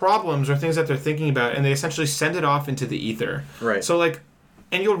problems or things that they're thinking about, and they essentially send it off into the ether. Right. So like,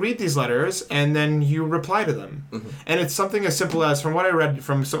 and you'll read these letters, and then you reply to them. Mm-hmm. And it's something as simple as, from what I read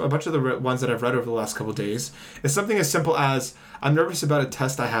from a bunch of the ones that I've read over the last couple of days, it's something as simple as, I'm nervous about a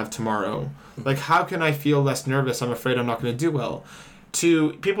test I have tomorrow. Like, how can I feel less nervous? I'm afraid I'm not going to do well.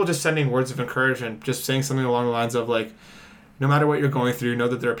 To people just sending words of encouragement, just saying something along the lines of like, no matter what you're going through, know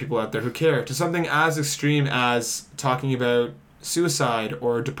that there are people out there who care. To something as extreme as talking about suicide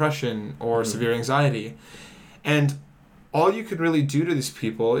or depression or severe anxiety. And all you can really do to these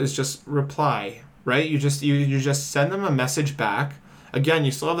people is just reply, right? You just send them a message back. Again,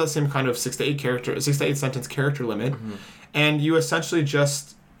 you still have that same kind of 6 to 8 sentence character limit, and you essentially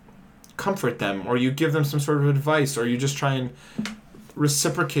just comfort them, or you give them some sort of advice, or you just try and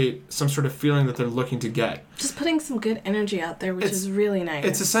reciprocate some sort of feeling that they're looking to get. Just putting some good energy out there, which is really nice.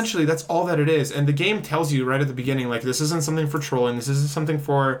 It's essentially, that's all that it is. And the game tells you right at the beginning, like, this isn't something for trolling, this isn't something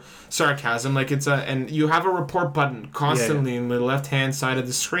for sarcasm, like, and you have a report button constantly in the left-hand side of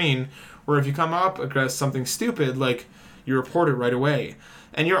the screen, where if you come up against something stupid, like, you report it right away.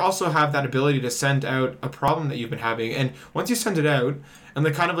 And you also have that ability to send out a problem that you've been having, and once you send it out, and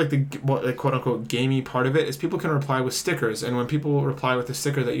the kind of like the quote-unquote gamey part of it is people can reply with stickers, and when people reply with a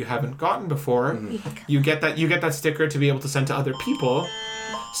sticker that you haven't gotten before, you get that sticker to be able to send to other people.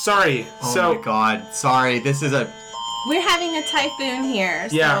 Sorry. Oh my god. Sorry. This is a... We're having a typhoon here.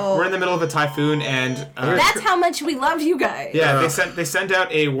 Yeah, so we're in the middle of a typhoon, and that's how much we love you guys. yeah, they sent out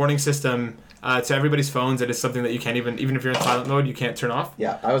a warning system to everybody's phones. It is something that you can't even if you're in silent mode, you can't turn off.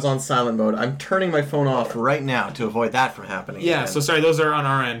 Yeah, I was on silent mode. I'm turning my phone off right now to avoid that from happening. Yeah, again. so sorry, those are on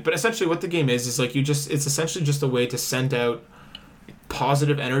our end. But essentially what the game is like it's essentially just a way to send out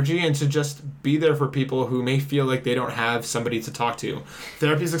positive energy and to just be there for people who may feel like they don't have somebody to talk to.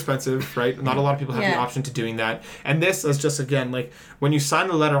 Therapy is expensive, right? Not a lot of people have the option to doing that. And this is just, again, like, when you sign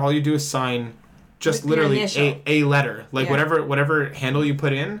the letter, all you do is sign just With your literally a letter. Like, Yeah. whatever handle you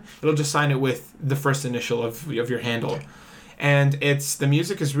put in, it'll just sign it with the first initial of your handle. And the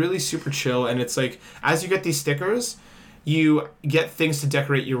music is really super chill, and it's like, as you get these stickers, you get things to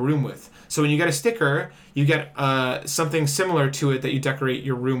decorate your room with. So when you get a sticker, you get something similar to it that you decorate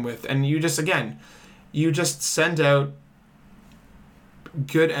your room with. And you just send out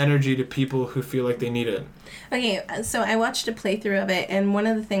good energy to people who feel like they need it. Okay, so I watched a playthrough of it, and one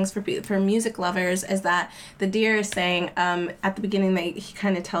of the things for music lovers is that the deer is saying at the beginning she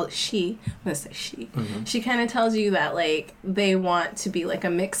kind of tells you that like they want to be like a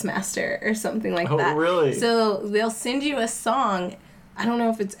mix master or something like that. Oh, really? So they'll send you a song. I don't know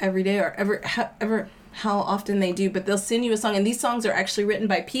if it's every day or ever how often they do, but they'll send you a song, and these songs are actually written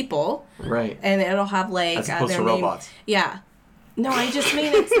by people. Right. And it'll have like As opposed their to name. robots. Yeah. No, I just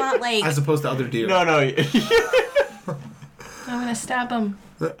mean it's not like... As opposed to other deer. No. I'm gonna stab him.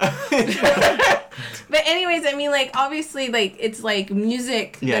 But anyways, I mean, like, obviously, like, it's like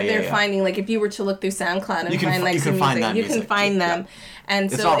music that they're finding. Like, if you were to look through SoundCloud and find like some music, you can find them. And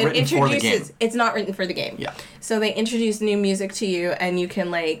it's so not it introduces. It's not written for the game. Yeah. So they introduce new music to you, and you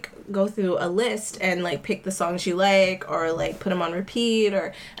can like go through a list and like pick the songs you like, or like put them on repeat,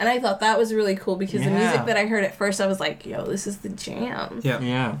 and I thought that was really cool because the music that I heard at first, I was like, yo, this is the jam.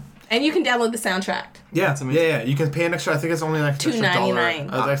 Yeah. And you can download the soundtrack. Yeah, yeah. You can pay an extra. I think it's only like an extra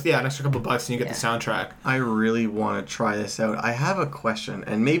 $2.99. An extra couple bucks, and you get the soundtrack. I really want to try this out. I have a question,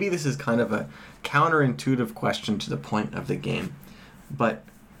 and maybe this is kind of a counterintuitive question to the point of the game, but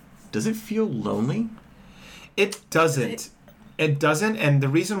does it feel lonely? It doesn't. It doesn't, and the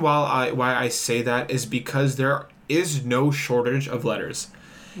reason why I say that is because there is no shortage of letters.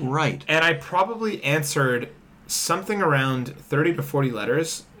 Right. And I probably answered something around 30 to 40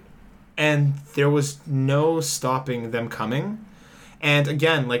 letters. And there was no stopping them coming. And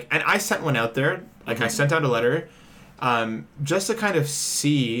again, like, and I sent one out there. Like, I sent out a letter just to kind of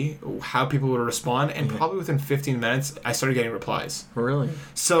see how people would respond. And probably within 15 minutes, I started getting replies. Really?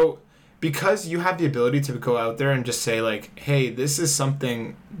 So, because you have the ability to go out there and just say, like, hey, this is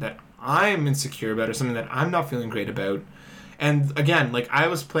something that I'm insecure about or something that I'm not feeling great about. And again, like, I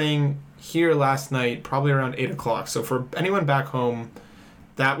was playing here last night, probably around 8 o'clock. So, for anyone back home...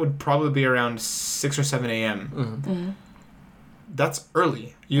 that would probably be around 6 or 7 a.m. Mm-hmm. That's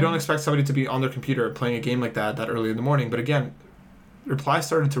early. You don't expect somebody to be on their computer playing a game like that early in the morning. But again, replies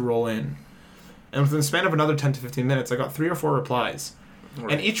started to roll in. And within the span of another 10 to 15 minutes, I got 3 or 4 replies.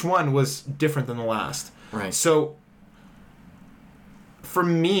 Right. And each one was different than the last. Right. So, for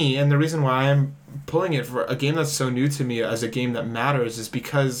me, and the reason why I'm pulling it for a game that's so new to me as a game that matters is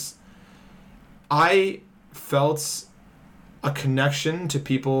because I felt... a connection to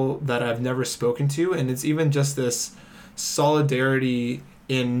people that I've never spoken to, and it's even just this solidarity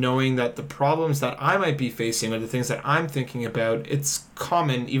in knowing that the problems that I might be facing or the things that I'm thinking about, it's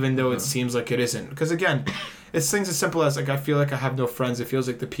common even though it seems like it isn't. Because again, it's things as simple as like I feel like I have no friends. It feels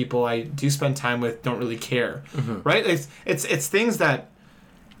like the people I do spend time with don't really care, right? It's things that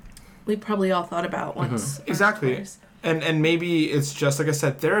we probably all thought about once. Exactly. And maybe it's just like I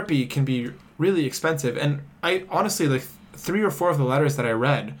said, therapy can be really expensive, and I honestly like 3 or 4 of the letters that I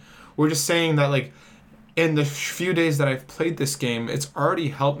read were just saying that, like, in the few days that I've played this game, it's already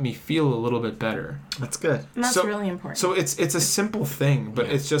helped me feel a little bit better. That's good. And that's really important. So it's a simple thing, but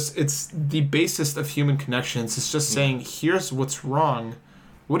it's the basis of human connections. It's just saying, here's what's wrong.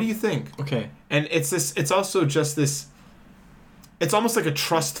 What do you think? Okay. And it's also just this, it's almost like a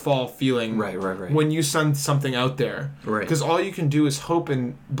trust fall feeling. Right. When you send something out there. Right. Because all you can do is hope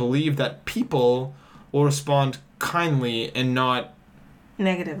and believe that people will respond kindly and not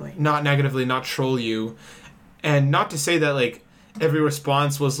negatively, not troll you. And not to say that like every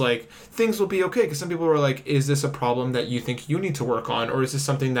response was like things will be okay, because some people were like, is this a problem that you think you need to work on, or is this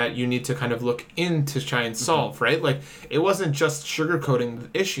something that you need to kind of look in to try and solve, right? Like it wasn't just sugarcoating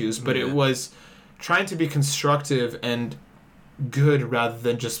issues, but it was trying to be constructive and good rather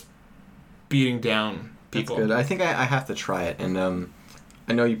than just beating down people. That's good. I think I have to try it, and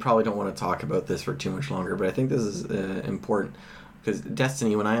I know you probably don't want to talk about this for too much longer, but I think this is important. Because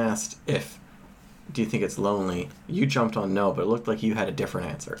Destiny, when I asked do you think it's lonely, you jumped on no, but it looked like you had a different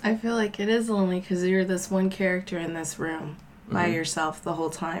answer. I feel like it is lonely because you're this one character in this room by yourself the whole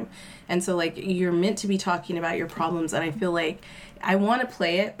time. And so, like, you're meant to be talking about your problems, and I feel like I want to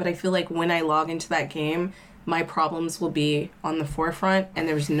play it, but I feel like when I log into that game, my problems will be on the forefront, and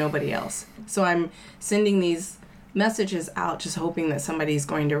there's nobody else. So I'm sending these messages out just hoping that somebody's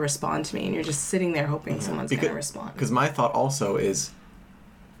going to respond to me, and you're just sitting there hoping someone's going to respond. Because my thought also is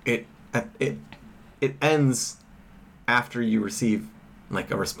it ends after you receive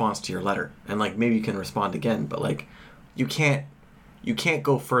like a response to your letter, and like maybe you can respond again, but like you can't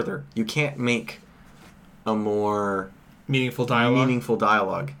go further. You can't make a more meaningful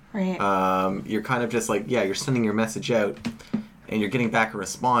dialogue. Right. You're kind of just like, you're sending your message out and you're getting back a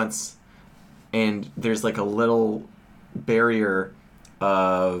response, and there's like a little barrier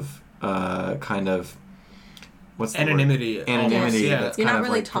of kind of what's the anonymity. Word? Anonymity. Yeah. That's you're kind not of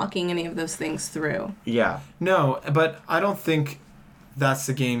really like, talking any of those things through. Yeah. No, but I don't think that's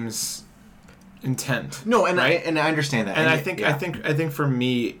the game's intent. No, and right? I understand that. And I think for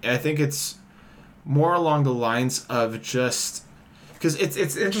me, I think it's more along the lines of just because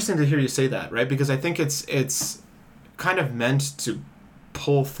it's interesting to hear you say that, right? Because I think it's kind of meant to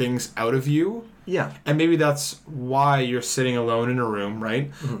pull things out of you. Yeah. And maybe that's why you're sitting alone in a room,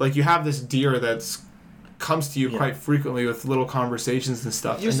 right? Mm-hmm. Like you have this deer that's comes to you quite frequently with little conversations and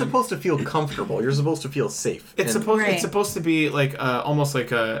stuff. You're supposed to feel comfortable. You're supposed to feel safe. It's supposed to be like almost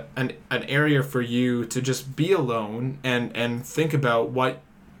like an area for you to just be alone and think about what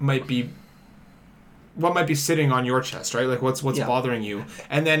might be sitting on your chest, right? Like what's bothering you.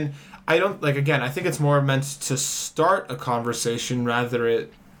 And then I think it's more meant to start a conversation rather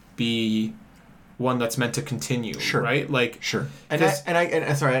it be one that's meant to continue, right? Like sure. And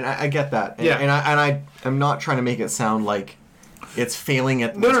I get that. And I'm not trying to make it sound like it's failing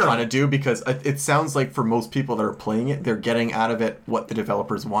at what it's trying to do, because it sounds like for most people that are playing it, they're getting out of it what the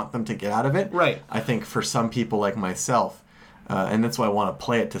developers want them to get out of it. Right. I think for some people like myself, and that's why I want to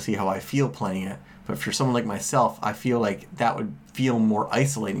play it to see how I feel playing it. But for someone like myself, I feel like that would feel more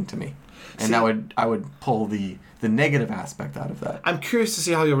isolating to me, and I would pull the negative aspect out of that. I'm curious to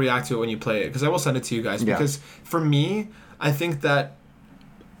see how you'll react to it when you play it, because I will send it to you guys. Yeah. Because for me, I think that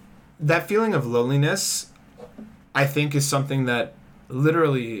feeling of loneliness, I think, is something that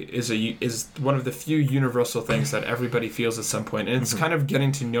literally is one of the few universal things that everybody feels at some point, and it's kind of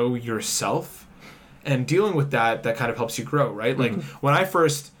getting to know yourself and dealing with that kind of helps you grow, right? Like when I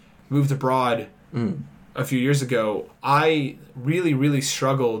first moved abroad a few years ago, I really, really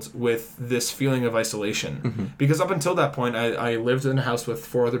struggled with this feeling of isolation. Because up until that point, I lived in a house with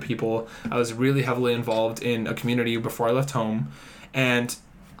 4 other people. I was really heavily involved in a community before I left home. And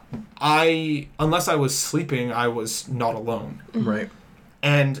unless I was sleeping, I was not alone. Right.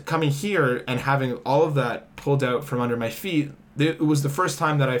 And coming here and having all of that pulled out from under my feet, it was the first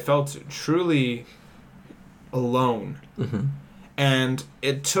time that I felt truly alone. And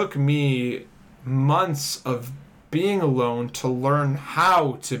it took me months of being alone to learn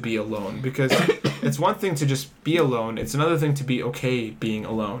how to be alone, because it's one thing to just be alone, it's another thing to be okay being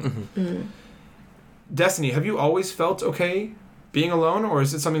alone. Destiny, have you always felt okay being alone, or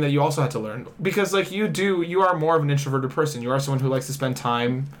is it something that you also had to learn? Because like you are more of an introverted person. You are someone who likes to spend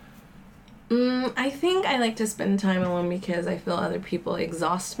time. I think I like to spend time alone because I feel other people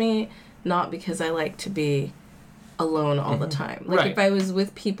exhaust me, not because I like to be alone all the time. Like if I was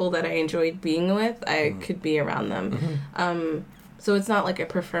with people that I enjoyed being with, I could be around them. So it's not like I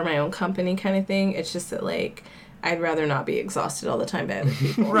prefer my own company kind of thing. It's just that like I'd rather not be exhausted all the time by other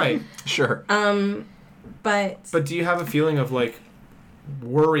people. Right. Sure. But do you have a feeling of like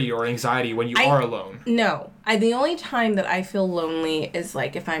worry or anxiety when you are alone? No. The only time that I feel lonely is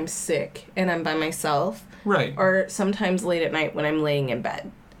like if I'm sick and I'm by myself. Right. Or sometimes late at night when I'm laying in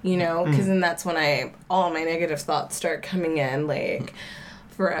bed. You know, because then that's when all my negative thoughts start coming in, like,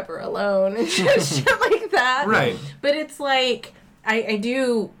 forever alone and shit like that. Right. But it's like, I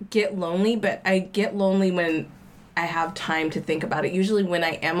do get lonely, but I get lonely when I have time to think about it. Usually when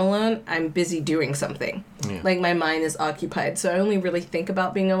I am alone, I'm busy doing something. Yeah. Like, my mind is occupied. So I only really think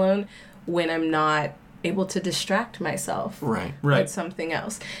about being alone when I'm not able to distract myself with something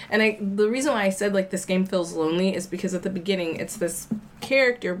else. And the reason why I said like this game feels lonely is because at the beginning it's this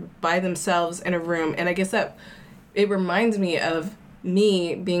character by themselves in a room, and I guess that it reminds me of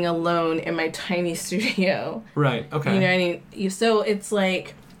me being alone in my tiny studio. Right. Okay. You know what I mean? So it's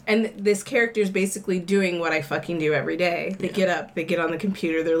like, and this character is basically doing what I fucking do every day. They get up, they get on the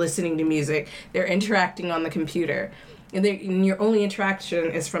computer, they're listening to music, they're interacting on the computer, and your only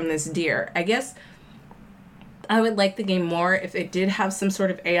interaction is from this deer. I guess I would like the game more if it did have some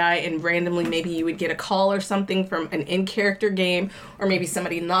sort of AI and randomly maybe you would get a call or something from an in-character game, or maybe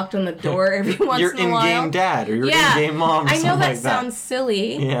somebody knocked on the door every once in a while. Your in-game dad or your in-game mom or I know that like sounds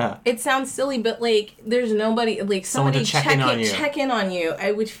silly. Yeah. It sounds silly, but like there's nobody, like somebody check in on you.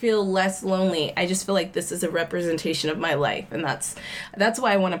 I would feel less lonely. I just feel like this is a representation of my life, and that's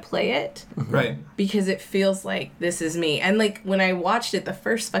why I want to play it. Right. Because it feels like this is me. And like when I watched it, the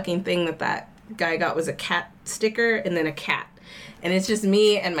first fucking thing that guy got was a cat sticker and then a cat, and it's just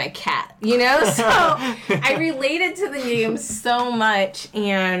me and my cat, you know. So I related to the game so much,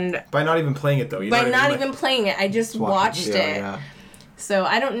 and by not even playing it though, even playing it, I just watched it. Yeah. So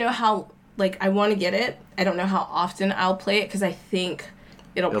I don't know how, like, I want to get it. I don't know how often I'll play it because I think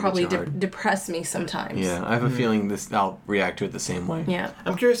it'll probably depress me sometimes. Yeah, I have a feeling I'll react to it the same way. Yeah.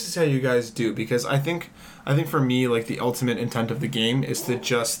 I'm curious to see how you guys do, because I think for me, like, the ultimate intent of the game is to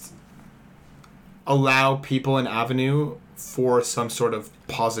just allow people an avenue for some sort of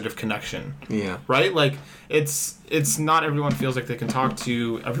positive connection. Yeah. Right? Like, it's not everyone feels like they can talk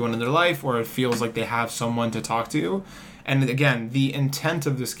to everyone in their life, or it feels like they have someone to talk to. And again, the intent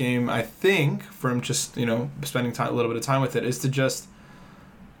of this game, I think, from just, spending a little bit of time with it, is to just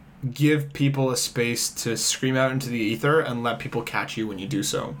give people a space to scream out into the ether and let people catch you when you do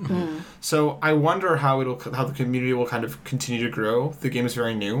so. Mm-hmm. So I wonder how the community will kind of continue to grow. The game is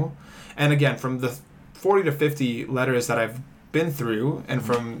very new. And again, from the 40 to 50 letters that I've been through, and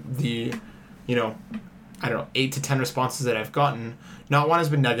from the, 8 to 10 responses that I've gotten, not one has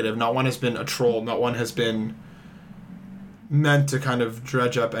been negative, not one has been a troll, not one has been meant to kind of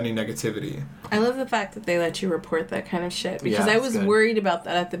dredge up any negativity. I love the fact that they let you report that kind of shit, because Yeah, I was good. worried about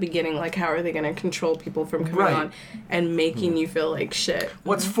that at the beginning, like how are they going to control people from coming on and making you feel like shit.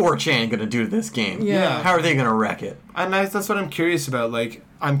 What's 4chan going to do to this game? Yeah. How are they going to wreck it? And that's what I'm curious about. Like,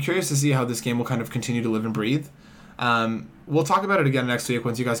 I'm curious to see how this game will kind of continue to live and breathe. We'll talk about it again next week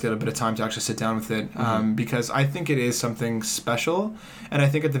once you guys get a bit of time to actually sit down with it, because I think it is something special, and I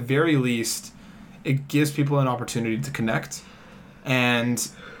think at the very least, it gives people an opportunity to connect, and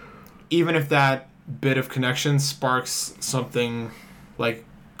even if that bit of connection sparks something like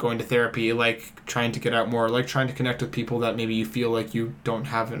going to therapy, like trying to get out more, like trying to connect with people that maybe you feel like you don't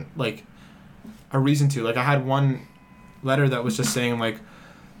have like a reason to. Like, I had one letter that was just saying, like,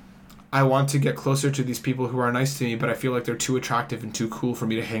 I want to get closer to these people who are nice to me, but I feel like they're too attractive and too cool for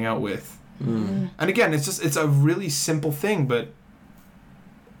me to hang out with. And again, it's a really simple thing, but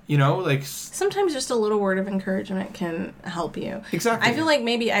like, sometimes just a little word of encouragement can help you. Exactly. I feel like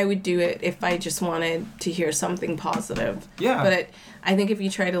maybe I would do it if I just wanted to hear something positive. Yeah. But I think if you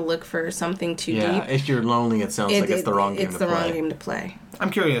try to look for something too deep, if you're lonely, it sounds like it's the wrong game to play. It's the wrong game to play. I'm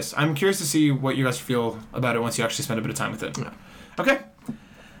curious to see what you guys feel about it once you actually spend a bit of time with it. Yeah. Okay.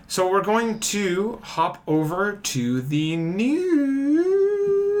 So we're going to hop over to the news.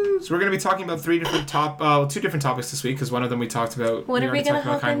 We're going to be talking about two different topics this week, because one of them we talked about. What are we going to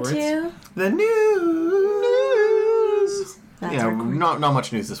hop into? The news. That's not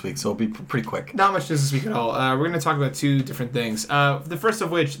much news this week, so it'll be pretty quick. Not much news this week at all. We're going to talk about two different things. The first of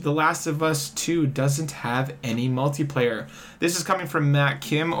which, The Last of Us 2 doesn't have any multiplayer. This is coming from Matt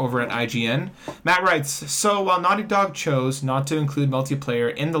Kim over at IGN. Matt writes, so while Naughty Dog chose not to include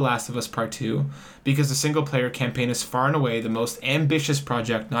multiplayer in The Last of Us Part 2, because the single-player campaign is far and away the most ambitious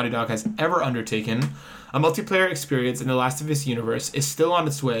project Naughty Dog has ever undertaken, a multiplayer experience in The Last of Us universe is still on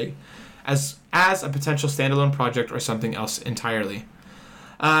its way, as a potential standalone project or something else entirely.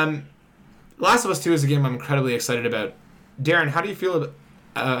 Last of Us 2 is a game I'm incredibly excited about. Darren, how do you feel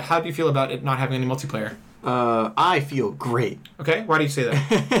about it not having any multiplayer? I feel great. Okay, why do you say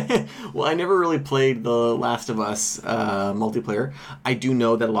that? Well, I never really played The Last of Us multiplayer. I do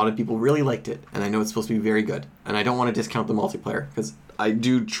know that a lot of people really liked it, and I know it's supposed to be very good. And I don't want to discount the multiplayer, because I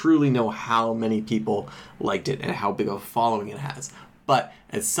do truly know how many people liked it and how big of a following it has. But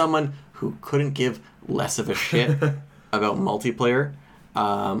as someone who couldn't give less of a shit about multiplayer,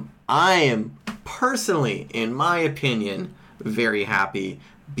 I am personally, in my opinion, very happy,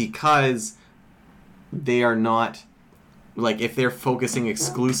 because they are not, like, if they're focusing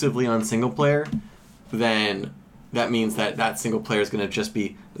exclusively on single player, then that means that single player is going to just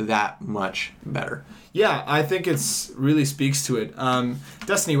be that much better. Yeah, I think it's really speaks to it.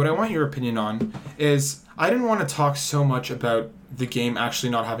 Destiny, what I want your opinion on is, I didn't want to talk so much about the game actually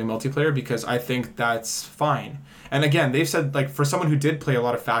not having multiplayer, because I think that's fine. And again, they've said, like, for someone who did play a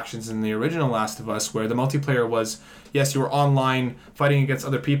lot of factions in the original Last of Us, where the multiplayer was, yes, you were online fighting against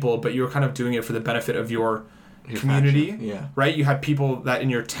other people, but you were kind of doing it for the benefit of your community, right? You had people that in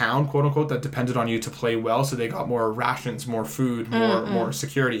your town, quote unquote, that depended on you to play well, so they got more rations, more food, more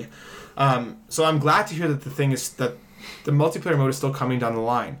security. So I'm glad to hear that the thing is that the multiplayer mode is still coming down the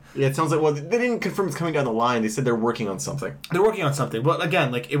line. Yeah, it sounds like, well, they didn't confirm it's coming down the line. They said they're working on something. They're working on something. But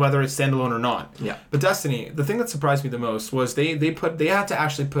again, like, whether it's standalone or not. Yeah. But Destiny, the thing that surprised me the most was they had to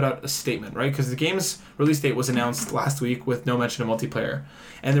actually put out a statement, right? Because the game's release date was announced last week with no mention of multiplayer.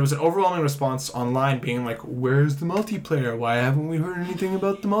 And there was an overwhelming response online being like, where's the multiplayer? Why haven't we heard anything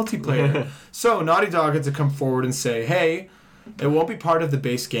about the multiplayer? So Naughty Dog had to come forward and say, hey, it won't be part of the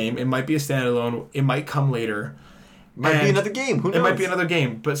base game. It might be a standalone. It might come later. Might be another game. Who knows? It might be another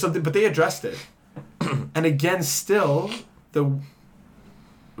game. But they addressed it. And again, still,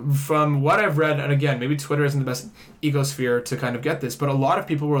 from what I've read, and again, maybe Twitter isn't the best ecosphere to kind of get this, but a lot of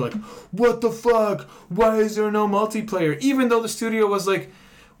people were like, what the fuck? Why is there no multiplayer? Even though the studio was like,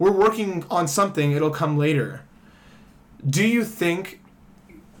 we're working on something, it'll come later. Do you think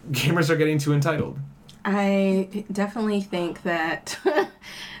gamers are getting too entitled? I definitely think that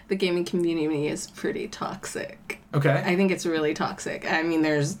the gaming community is pretty toxic. Okay. I think it's really toxic. I mean,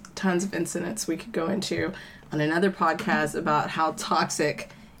 there's tons of incidents we could go into on another podcast about how toxic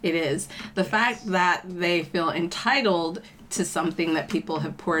it is. The fact that they feel entitled to something that people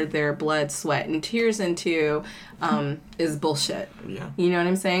have poured their blood, sweat, and tears into is bullshit. Yeah. You know what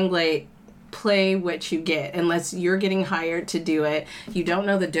I'm saying? Like, play what you get unless you're getting hired to do it. You don't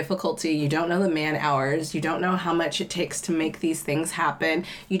know the difficulty. You don't know the man hours. You don't know how much it takes to make these things happen.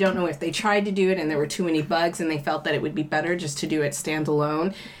 You don't know if they tried to do it and there were too many bugs and they felt that it would be better just to do it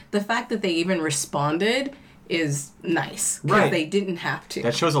standalone. The fact that they even responded is nice because they didn't have to.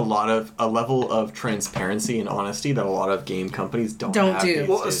 That shows a level of transparency and honesty that a lot of game companies don't do.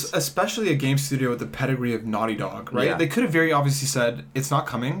 Well, especially a game studio with the pedigree of Naughty Dog, right? Yeah. They could have very obviously said, it's not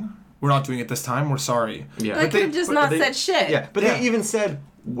coming. We're not doing it this time. We're sorry. Yeah. They could have just not said shit. Yeah, but they even said,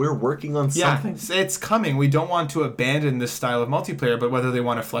 we're working on something. Yeah, it's coming. We don't want to abandon this style of multiplayer, but whether they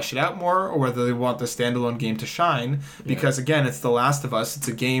want to flesh it out more or whether they want the standalone game to shine, because again, it's The Last of Us. It's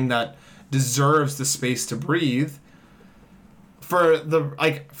a game that deserves the space to breathe. For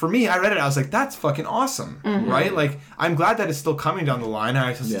me, I read it, I was like, that's fucking awesome, right? Like, I'm glad that it's still coming down the line.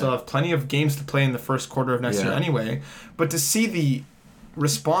 I still have plenty of games to play in the first quarter of next year anyway. But to see the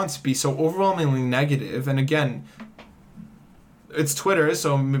response be so overwhelmingly negative, and again, it's Twitter,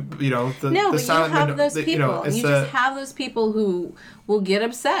 so you know the but silent you have those people. You know, you just have those people who will get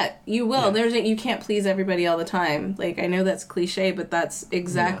upset. You will. You can't please everybody all the time. Like, I know that's cliche, but that's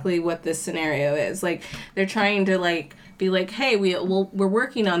exactly what this scenario is. Like, they're trying to be like, hey, we're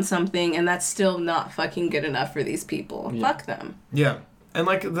working on something, and that's still not fucking good enough for these people. Yeah. Fuck them. Yeah, and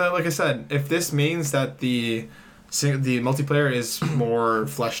like I said, if this means that the multiplayer is more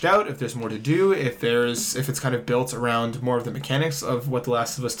fleshed out, if there's more to do, if it's kind of built around more of the mechanics of what The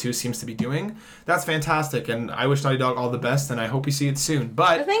Last of Us 2 seems to be doing, that's fantastic, and I wish Naughty Dog all the best, and I hope we see it soon.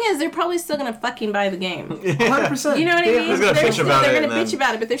 But the thing is, they're probably still gonna fucking buy the game. 100%. You know what I mean? They're gonna bitch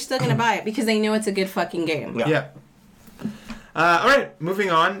about it, but they're still gonna buy it because they know it's a good fucking game. Yeah. All right, moving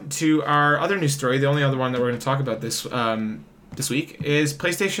on to our other news story. The only other one that we're going to talk about this week is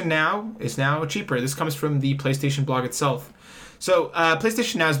PlayStation Now is now cheaper. This comes from the PlayStation blog itself. So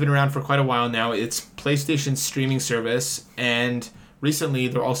PlayStation Now has been around for quite a while now. It's PlayStation's streaming service, and recently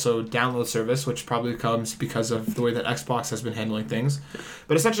they're also download service, which probably comes because of the way that Xbox has been handling things.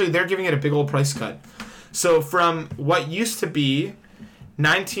 But essentially, they're giving it a big old price cut. So from what used to be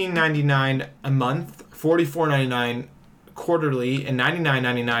 $19.99 a month, $44.99 quarterly, and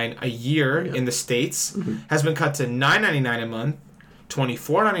 $99.99 a year in the States, has been cut to $9.99 a month,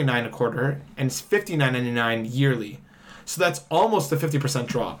 $24.99 a quarter, and $59.99 yearly. So that's almost a 50%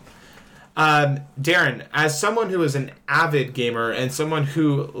 drop. Darren, as someone who is an avid gamer and someone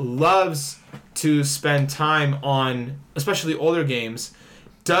who loves to spend time on especially older games,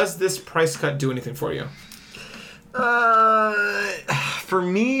 does this price cut do anything for you? For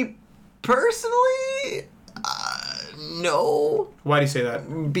me personally, no. Why do you say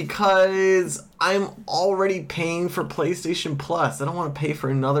that? Because I'm already paying for PlayStation Plus. I don't want to pay for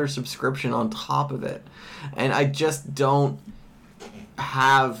another subscription on top of it. And I just don't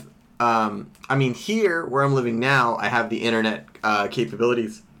have... here, where I'm living now, I have the internet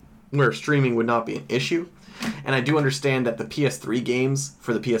capabilities where streaming would not be an issue. And I do understand that the PS3 games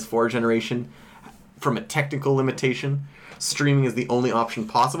for the PS4 generation, from a technical limitation, streaming is the only option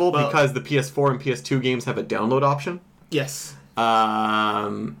possible because the PS4 and PS2 games have a download option. Yes.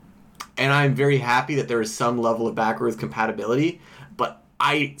 And I'm very happy that there is some level of backwards compatibility, but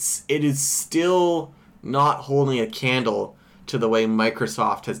it is still not holding a candle to the way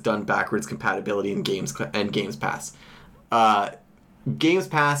Microsoft has done backwards compatibility in Games Pass. Games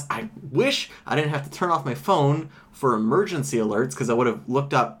Pass, I wish I didn't have to turn off my phone for emergency alerts because I would have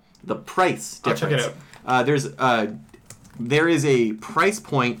looked up the price difference. I'll check it out. There is a price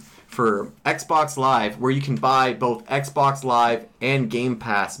point for Xbox Live where you can buy both Xbox Live and Game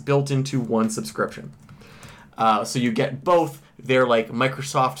Pass built into one subscription. So you get both their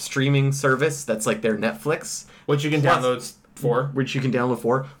Microsoft streaming service, that's like their Netflix, which you can download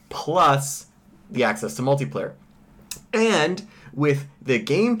for, plus the access to multiplayer. And with the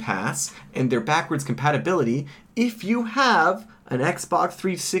Game Pass and their backwards compatibility, if you have an Xbox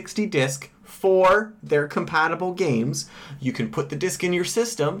 360 disc for their compatible games, you can put the disc in your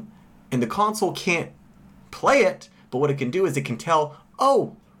system, and the console can't play it, but what it can do is it can tell,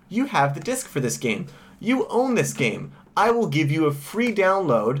 oh, you have the disc for this game. You own this game. I will give you a free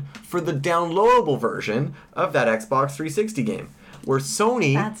download for the downloadable version of that Xbox 360 game.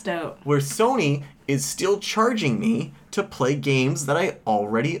 That's dope. Where Sony is still charging me to play games that I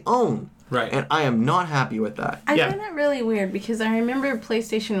already own. Right. And I am not happy with that. I find that really weird because I remember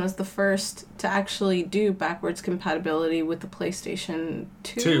PlayStation was the first to actually do backwards compatibility with the PlayStation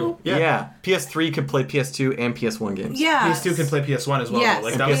 2. Yeah. PS3 could play PS2 and PS1 games. Yeah. PS2 can play PS1 as well. Yes.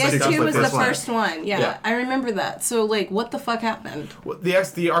 PS2 was the PS1. first one. Yeah. I remember that. So, what the fuck happened?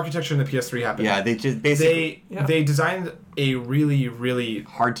 The architecture in the PS3 happened. Yeah, they just basically... They designed a really, really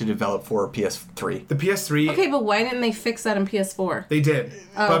hard to develop for PS3. The PS3. Okay, but why didn't they fix that in PS4? They did,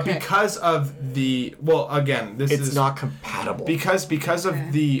 but okay. because of the it's not compatible because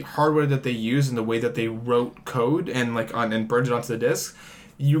of the hardware that they use and the way that they wrote code and and burned it onto the disc.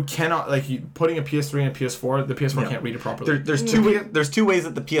 You cannot putting a PS3 and a PS4. The PS4 can't read it properly. There's two ways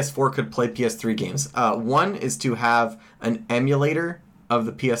that the PS4 could play PS3 games. One is to have an emulator of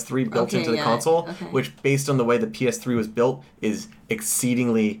the PS3 built into the console, which, based on the way the PS3 was built, is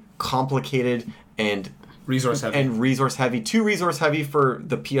exceedingly complicated and resource heavy. Too resource heavy for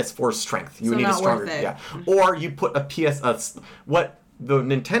the PS4's strength. You would need a stronger, Or you put what the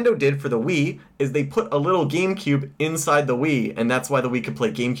Nintendo did for the Wii is they put a little GameCube inside the Wii, and that's why the Wii could play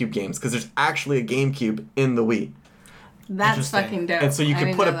GameCube games, because there's actually a GameCube in the Wii. That's fucking dope. And so you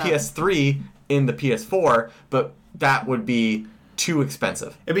could put a PS3 in the PS4, but that would be too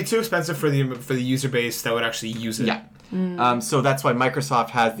expensive. It'd be too expensive for the user base that would actually use it. Yeah. So that's why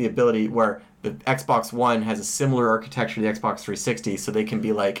Microsoft has the ability where the Xbox One has a similar architecture to the Xbox 360, so they can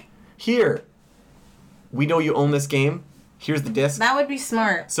be like, here, we know you own this game. Here's the disc. That would be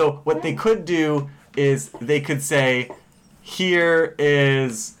smart. So what they could do is they could say, here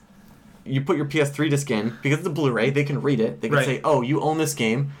is... You put your PS3 disc in, because it's a Blu-ray, they can read it. They can say, oh, you own this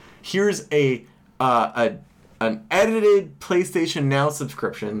game. Here's an edited PlayStation Now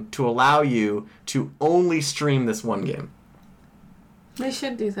subscription to allow you to only stream this one game. They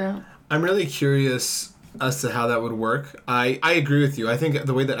should do that. I'm really curious as to how that would work. I agree with you. I think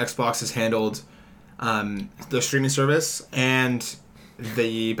the way that Xbox has handled the streaming service and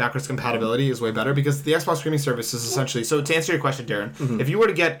the backwards compatibility is way better, because the Xbox streaming service is essentially... So to answer your question, Darren, if you were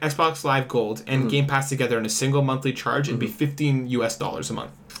to get Xbox Live Gold and Game Pass together in a single monthly charge, it'd be $15 a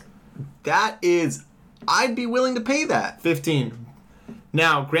month. That is... I'd be willing to pay that. 15.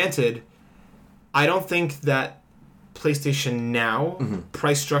 Now, granted, I don't think that PlayStation Now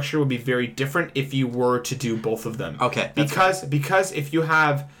price structure would be very different if you were to do both of them. Okay. Because if you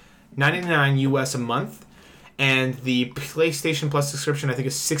have $99 US a month, and the PlayStation Plus subscription, I think,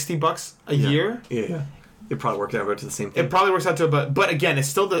 is $60 a year. Yeah. It probably works out to the same thing. It probably works out to, but again, it's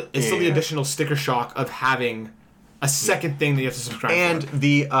still the additional sticker shock of having a second thing that you have to subscribe and for. And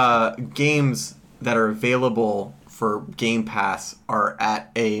the games that are available for Game Pass are at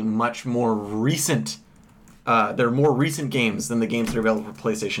a much more recent... they're more recent games than the games that are available for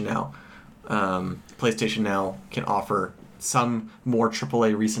PlayStation Now. PlayStation Now can offer some more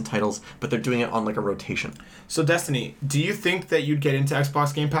AAA recent titles, but they're doing it on a rotation. So Destiny, do you think that you'd get into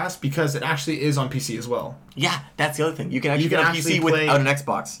Xbox Game Pass? Because it actually is on PC as well. Yeah, that's the other thing. You can actually get on PC without an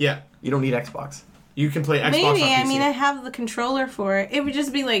Xbox. Yeah. You don't need Xbox. You can play Xbox on PC. Maybe, I mean, I have the controller for it. It would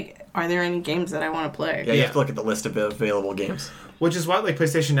just be are there any games that I want to play? Yeah, you have to look at the list of available games. Which is what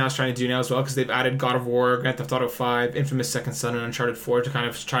PlayStation Now is trying to do now as well, because they've added God of War, Grand Theft Auto 5, Infamous Second Son, and Uncharted 4 to kind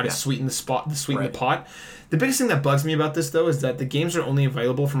of try to sweeten the pot. The biggest thing that bugs me about this, though, is that the games are only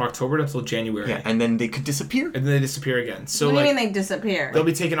available from October until January. Yeah, and then they could disappear. And then they disappear again. So what do you mean they disappear? They'll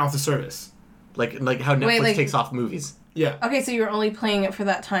be taken off the service. Like how Netflix takes off movies. Yeah. Okay, so you're only playing it for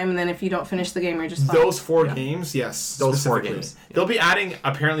that time, and then if you don't finish the game, you're just fine. Those 4 games, yes. Those 4 games. Yeah. They'll be adding,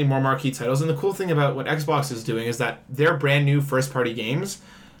 apparently, more marquee titles. And the cool thing about what Xbox is doing is that their brand new first-party games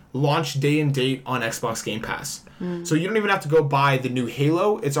launch day and date on Xbox Game Pass. So you don't even have to go buy the new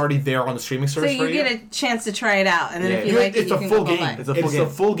Halo. It's already there on the streaming service. So you get a chance to try it out, and then if you like it, you can go buy it. It's a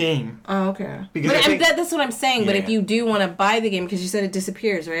full game. Oh, okay. Because that's what I'm saying. But if you do want to buy the game, because you said it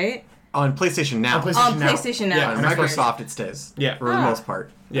disappears, right? On PlayStation Now. On PlayStation Now. Yeah, on Microsoft it stays. Yeah. For the most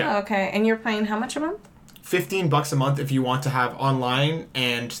part. Yeah. Oh, okay. And you're paying how much a month? $15 a month if you want to have online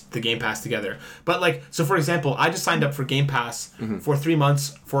and the Game Pass together. But so for example, I just signed up for Game Pass for 3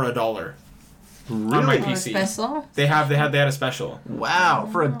 months for $1. Really? On my PC. Special? They had a special. Wow,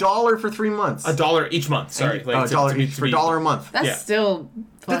 for $1 for 3 months. $1 each month. Sorry, $1 each for $1 a month. That's still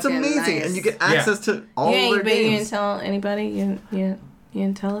that's amazing, nice. And you get access to all their games. You didn't tell anybody? You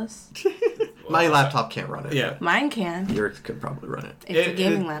didn't tell us? My laptop can't run it. Yeah, mine can. Yours could probably run it. It's a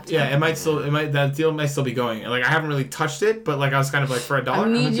gaming laptop. Yeah, that deal might still be going. I haven't really touched it, but I was kind of for $1. I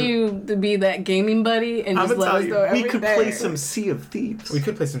need you to be that gaming buddy and just let us know every We could day. play some Sea of Thieves. We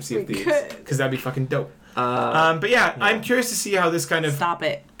could play some Sea of Thieves because that'd be fucking dope. But yeah, I'm curious to see how this kind of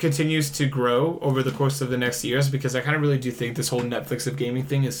continues to grow over the course of the next years, because I kind of really do think this whole Netflix of gaming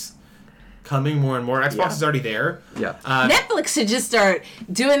thing is coming more and more. Xbox is already there. Yeah. Netflix should just start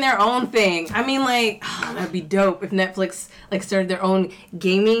doing their own thing. I mean, like, that'd be dope if Netflix like started their own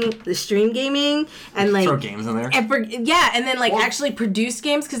the stream gaming, and like throw games in there. And then like actually produce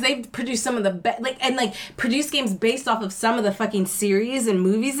games, because they've produced some of the produce games based off of some of the fucking series and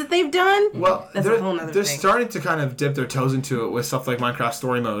movies that they've done. Well, that's a whole nother they're thing. starting to kind of dip their toes into it with stuff like Minecraft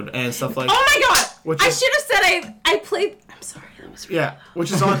Story Mode and stuff like. Oh my god! I should have said I played. I'm sorry.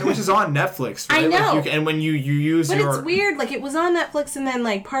 Which is on Netflix, right? I know. Like and when you use but it's weird. Like, it was on Netflix, and then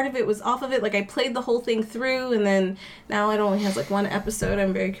like part of it was off of it. Like, I played the whole thing through, and then now it only has like one episode.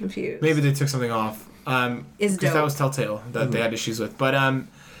 I'm very confused. Maybe they took something off. Because that was Telltale that they had issues with. But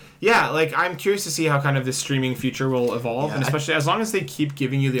yeah, like, I'm curious to see how kind of this streaming future will evolve, and especially as long as they keep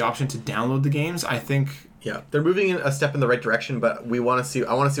giving you the option to download the games, I think. Yeah, they're moving a step in the right direction, but I want to see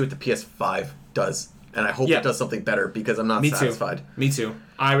what the PS5 does. And I hope it does something better, because I'm not satisfied. Me too.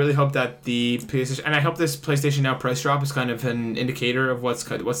 I really hope that the PlayStation... And I hope this PlayStation Now price drop is kind of an indicator of what's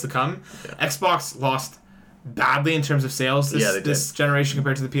to come. Yeah. Xbox lost badly in terms of sales this generation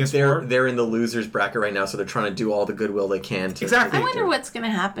compared to the PS4. They're in the losers bracket right now, so they're trying to do all the goodwill they can. Exactly. I wonder what's going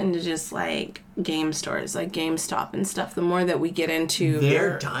to happen to just, like, game stores, like GameStop and stuff, the more that we get into...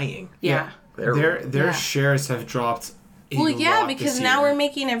 They're dying. Yeah. Their shares have dropped... Well, yeah, because now we're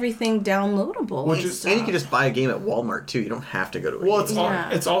making everything downloadable. And you can just buy a game at Walmart, too. You don't have to go to a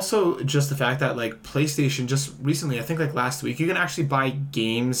game. It's also just the fact that, like, PlayStation just recently, I think, like, last week, you can actually buy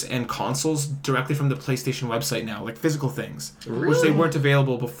games and consoles directly from the PlayStation website now, like physical things, which they weren't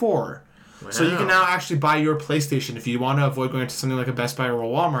available before. Wow. So you can now actually buy your PlayStation. If you want to avoid going to something like a Best Buy or a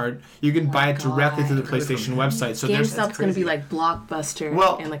Walmart, you can buy it directly through the PlayStation website. So GameStop's going to be like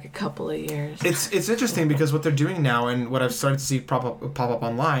Blockbuster in like a couple of years. It's interesting because what they're doing now, and what I've started to see pop up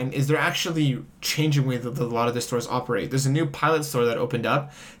online, is they're actually changing the way that a lot of the stores operate. There's a new pilot store that opened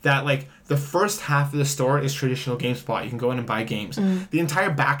up that, like, the first half of the store is traditional GameSpot. You can go in and buy games. The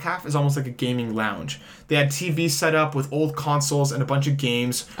entire back half is almost like a gaming lounge. They had TV set up with old consoles and a bunch of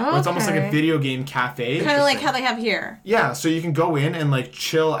games. Where it's almost like a video game cafe. Kind of like how they have here. Yeah, so you can go in and, like,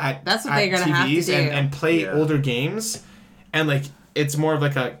 chill at That's what they're gonna TVs have to do. And play older games. And, like, it's more of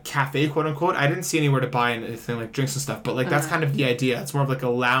like a cafe, quote unquote. I didn't see anywhere to buy anything like drinks and stuff, but like that's kind of the idea. It's more of like a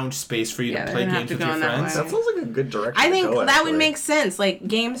lounge space for you to play games with your friends. That sounds like a good direction. I think that would make sense. Like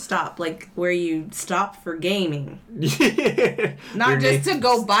GameStop, like where you stop for gaming. Not just to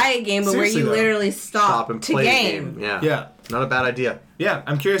go buy a game, but where you literally stop and to play game. Yeah. Not a bad idea. Yeah,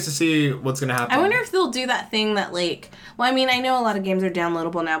 I'm curious to see what's going to happen. I wonder if they'll do that thing that, like... Well, I mean, I know a lot of games are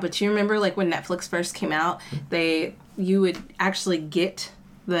downloadable now, but you remember, like, when Netflix first came out, you would actually get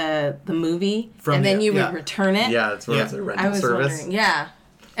the movie, and then you would return it? Yeah, that's what it's a rental service. Wondering, yeah.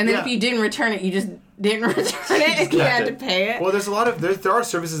 And then if you didn't return it, you just didn't return it, and you had to pay it. Well, there's a lot of... There are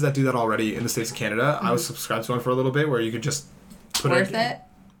services that do that already in the States and Canada. I was subscribed to one for a little bit, where you could just put Worth it?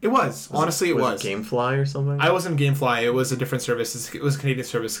 It was. Honestly, it was. Gamefly or something? I wasn't Gamefly. It was a different service. It was a Canadian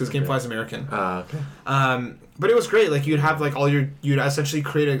service because Gamefly is American. Okay. But it was great. Like, you'd have, like, you'd essentially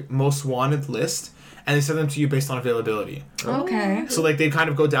create a most wanted list, and they send them to you based on availability. Okay. So, like, they'd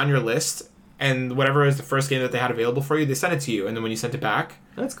kind of go down your list, and whatever is the first game that they had available for you, they send it to you. And then when you sent it back,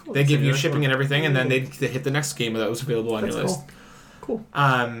 that's cool. They give you shipping and everything, and then they hit the next game that was available on your list. Cool.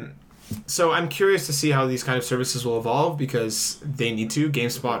 So I'm curious to see how these kind of services will evolve because they need to.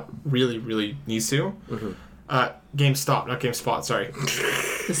 GameSpot really, really needs to. Mm-hmm. GameStop, not GameSpot. Sorry.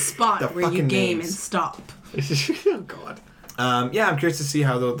 The spot where you game and stop. Oh God. Yeah, I'm curious to see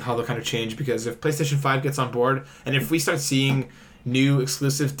how they'll kind of change because if PlayStation 5 gets on board and if we start seeing new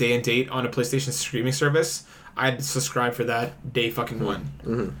exclusive day and date on a PlayStation streaming service, I'd subscribe for that day fucking one.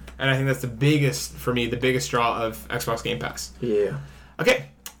 Mm-hmm. And I think that's the biggest draw of Xbox Game Pass. Yeah. Okay.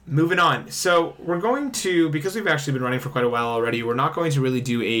 Moving on. So we're going to, because we've actually been running for quite a while already, we're not going to really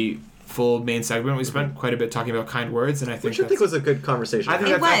do a full main segment. We spent quite a bit talking about kind words, and I think which was a good conversation. I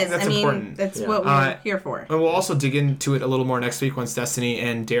think that's important. That's what we're here for. And we'll also dig into it a little more next week once Destiny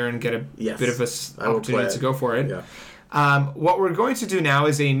and Darren get a bit of an opportunity to go for it. Yeah. What we're going to do now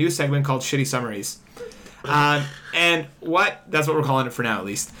is a new segment called Shitty Summaries. That's what we're calling it for now, at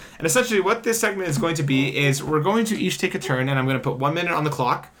least. And essentially what this segment is going to be is we're going to each take a turn, and I'm going to put 1 minute on the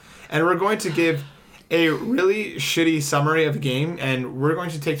clock, and we're going to give a really shitty summary of a game, and we're going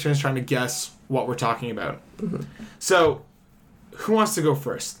to take turns trying to guess what we're talking about. Mm-hmm. So, who wants to go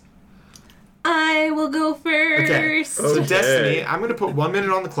first? I will go first. Okay. So Destiny, I'm going to put 1 minute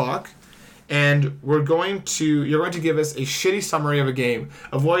on the clock, and you're going to give us a shitty summary of a game.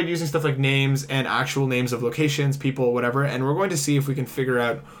 Avoid using stuff like names and actual names of locations, people, whatever, and we're going to see if we can figure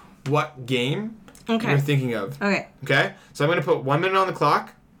out what game you're thinking of. Okay. Okay? So I'm going to put 1 minute on the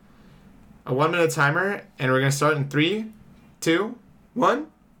clock. a 1 minute timer, and we're gonna start in 3, 2, 1,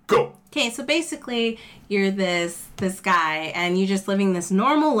 go. Okay, so basically, you're this guy, and you're just living this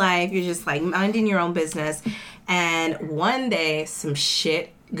normal life. You're just like minding your own business, and one day some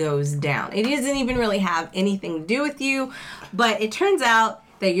shit goes down. It doesn't even really have anything to do with you, but it turns out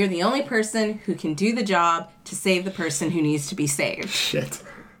that you're the only person who can do the job to save the person who needs to be saved. Shit.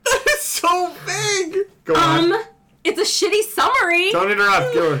 That is so big. Go on. It's a shitty summary. Don't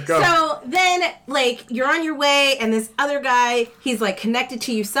interrupt. Go. So then, like, you're on your way, and this other guy, he's, like, connected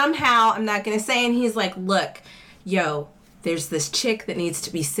to you somehow. I'm not going to say, and he's like, look, yo, there's this chick that needs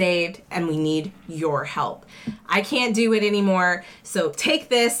to be saved, and we need your help. I can't do it anymore, so take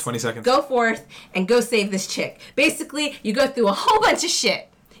this. 20 seconds. Go forth, and go save this chick. Basically, you go through a whole bunch of shit.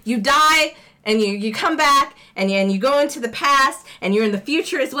 You die, and you come back, and you go into the past, and you're in the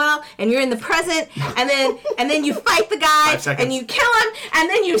future as well, and you're in the present, and then you fight the guy, and you kill him, and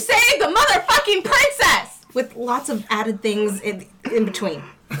then you save the motherfucking princess! With lots of added things in between.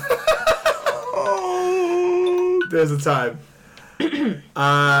 There's a time.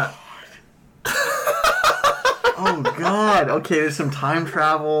 Oh, God. Okay, there's some time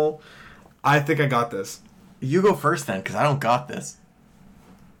travel. I think I got this. You go first, then, because I don't got this.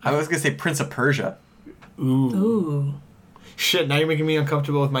 I was going to say Prince of Persia. Ooh. Shit, now you're making me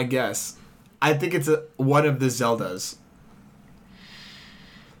uncomfortable with my guess. I think it's one of the Zeldas.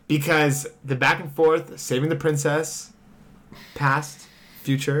 Because the back and forth, saving the princess, past,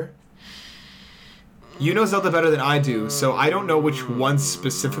 future. You know Zelda better than I do, so I don't know which one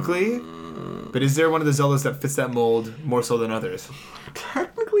specifically. But is there one of the Zeldas that fits that mold more so than others?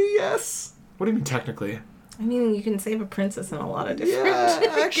 Technically, yes. What do you mean technically? I mean, you can save a princess in a lot of different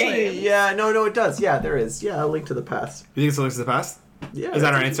Actually, games. yeah, no, it does. Yeah, there is. Yeah, A Link to the Past. You think it's A Link to the Past? Yeah. Is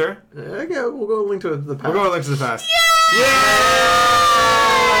that our answer? Okay, we'll go A Link to the Past. We'll go A Link to the Past. Yay!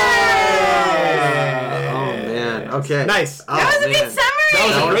 Oh, man. Okay. Nice. That was a good summary! That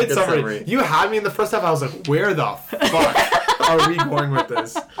was a great good summary. You had me in the first half. I was like, where the fuck are we going with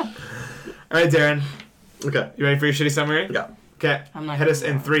this? All right, Darren. Okay. You ready for your shitty summary? Yeah. Okay. I'm not Hit us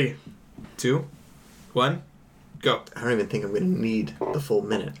gonna in 3, 2, 1, go. I don't even think I'm going to need the full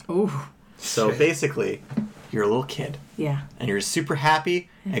minute. Ooh. So Shit. basically, you're a little kid. Yeah. And you're super happy,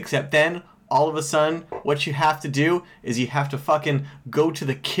 except then, all of a sudden, what you have to do is you have to fucking go to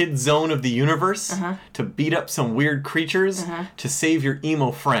the kid zone of the universe to beat up some weird creatures to save your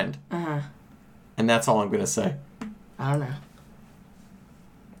emo friend. And that's all I'm going to say. I don't know.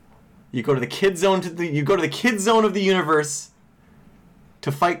 You go to the kid zone of the universe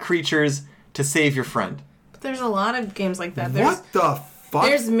to fight creatures to save your friend. But there's a lot of games like that. What the fuck?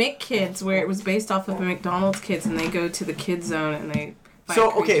 There's McKids where it was based off of a McDonald's Kids, and they go to the kid zone and they fight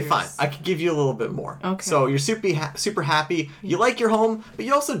Okay, creatures. fine. I could give you a little bit more. Okay. So you're super happy. You like your home, but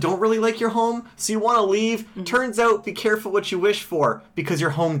you also don't really like your home, so you want to leave. Turns out, be careful what you wish for, because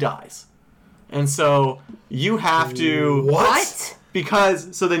your home dies. And so you have to... What?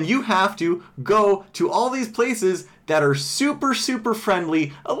 Because, so then you have to go to all these places that are super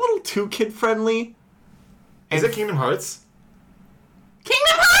friendly, a little too kid-friendly. Is it Kingdom Hearts?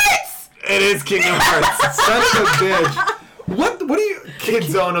 Kingdom Hearts! It is Kingdom Hearts. Such a bitch. What are you... Kid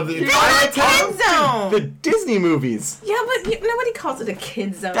zone of the entire It's a kid zone! The Disney movies. Yeah, but nobody calls it a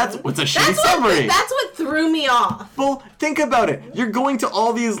kid zone. That's what's a shitty summary. That's what threw me off. Well, think about it. You're going to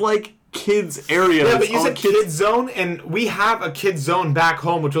all these, like, kids areas. Yeah, but you all said kid zone, and we have a kid zone back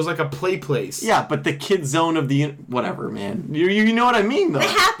home, which was like a play place. Yeah, but the kid zone of the... Whatever, man. You know what I mean, though. The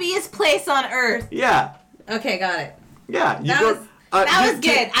happiest place on earth. Yeah. Okay, got it. Yeah. That was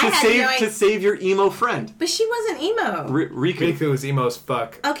good. I had no idea. To save your emo friend. But she wasn't emo. Riku. Riku is emo as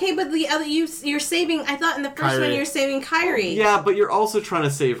fuck. Okay, but the other you're saving. I thought in the first Kairi. one you're saving Kairi. Yeah, but you're also trying to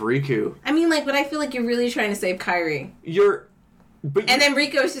save Riku. I mean, like, but I feel like you're really trying to save Kairi. And then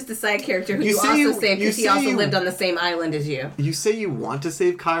Rico is just a side character who You you say also you- saved you because he say also you- lived on the same island as you. You say you want to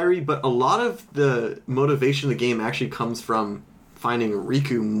save Kairi, but a lot of the motivation of the game actually comes from finding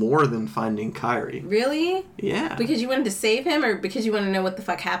Riku more than finding Kairi. Really? Yeah. Because you wanted to save him, or because you want to know what the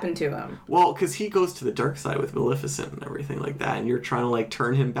fuck happened to him? Well, because he goes to the dark side with Maleficent and everything like that, and you're trying to, like,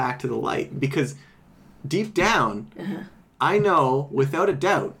 turn him back to the light. Because deep down, I know, without a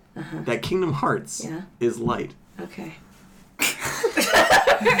doubt, that Kingdom Hearts is light. Okay.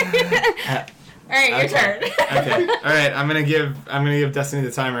 Alright, your turn. Okay. All right. I'm gonna give Destiny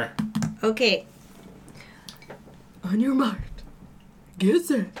the timer. Okay. On your mark. Get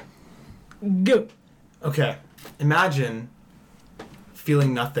set. Go. Okay. Imagine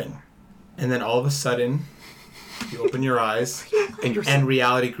feeling nothing, and then all of a sudden, you open your eyes, And you're and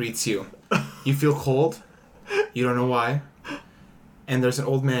reality greets you. You feel cold. You don't know why. and there's an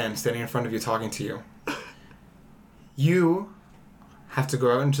old man standing in front of you talking to you. You have to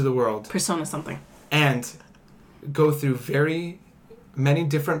go out into the world. Persona something. And go through very many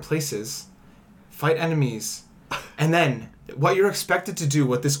different places, fight enemies, and then what you're expected to do,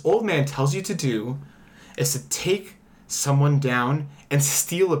 what this old man tells you to do, is to take someone down and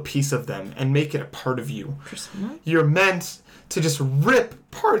steal a piece of them and make it a part of you. Persona? You're meant to just rip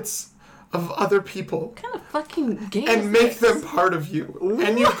parts of other people. What kind of fucking game and is make this? them part of you. What?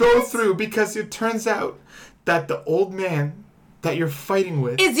 And you go through because it turns out that the old man that you're fighting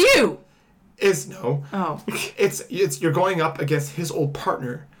with It's you! is no. Oh. It's you're going up against his old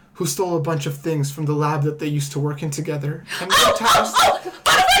partner who stole a bunch of things from the lab that they used to work in together. And you're tasked.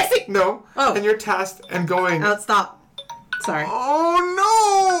 No. Oh. And you're tasked and going. Oh, stop. Sorry. Oh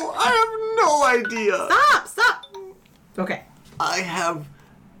no! I have no idea. Stop! Okay. I have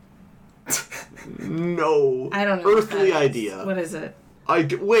no I don't know what earthly that is. idea. What is it?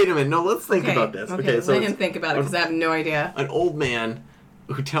 Wait a minute. No, let's think about this. Okay, so let him think about it because I have no idea. an old man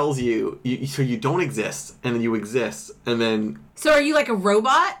who tells you, so you don't exist, and then you exist, and then So are you like a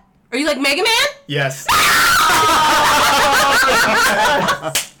robot? Are you like Mega Man? Yes.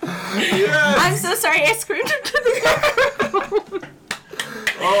 yes. I'm so sorry I screamed into the microphone.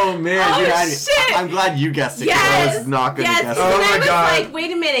 Oh man, Oh, you had it. shit. I'm glad you guessed it. 'Cause Yes. I was not gonna Yes. guess Oh it. And my I was God. like,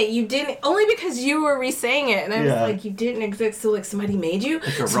 wait a minute, you didn't, only because you were re-saying it, and I was Yeah. like, you didn't exist, so like somebody made you?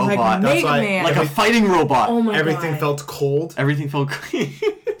 Like a So, robot. Like That's Mega why- Man. Like a fighting robot. Oh my Everything God. felt cold, Everything felt clean.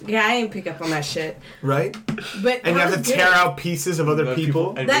 Yeah, I didn't pick up on that shit. right? But And you that have to was good. tear out pieces of other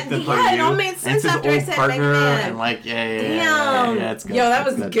people. and That- make them part yeah, of it you. all made And sense it's his after I old said partner, Mega Man. and like, yeah, Damn. it's good. Yo, that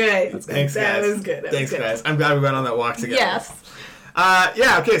That's was good. That's good. Thanks, That guys. was good. That Thanks, was good. guys. I'm glad we went on that walk together. Yes.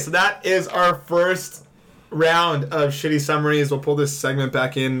 Yeah, okay, so that is our first round of shitty summaries. We'll pull this segment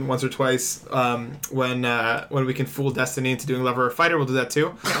back in once or twice when we can fool Destiny into doing Lover or Fighter. We'll do that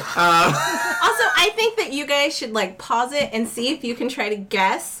too. Also, I think that you guys should like pause it and see if you can try to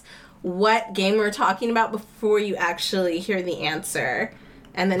guess what game we're talking about before you actually hear the answer.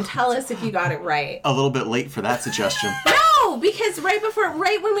 And then tell us if you got it right. A little bit late for that suggestion. No, because right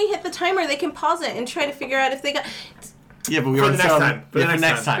when we hit the timer, they can pause it and try to figure out if they got... Yeah, but we For already the next said- time. For the Yeah,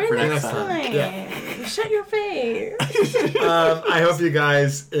 next time. For the next next time. time. Yeah. Shut your face. I hope you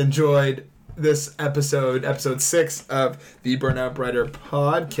guys enjoyed this episode 6 of the Burnout Brighter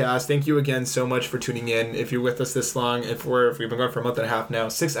podcast. Thank you again so much for tuning in. If you're with us this long, if we've been going for a month and a half now,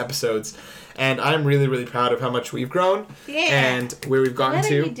 6 episodes, and I'm really, really proud of how much we've grown and where we've gotten What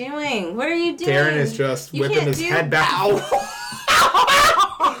to. are you doing? What are you doing? Darren is just You whipping can't his do- head back.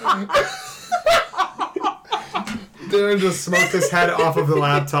 Darren just smoked his head off of the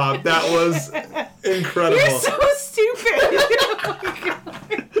laptop. That was incredible. You're so stupid.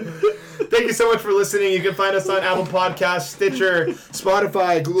 Thank you so much for listening. You can find us on Apple Podcasts, Stitcher,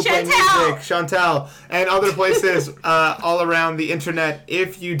 Spotify, Google Play Chantel! Music, Chantel, and other places all around the internet.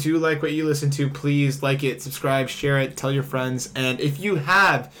 If you do like what you listen to, please like it, subscribe, share it, tell your friends. And if you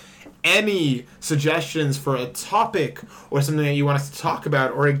have any suggestions for a topic or something that you want us to talk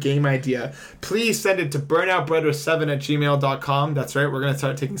about or a game idea, please send it to burnoutbrother7@gmail.com. That's right, we're going to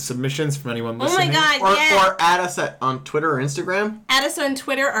start taking submissions from anyone Oh listening. my God, Or, yeah. or add us on Twitter or Instagram. Add us on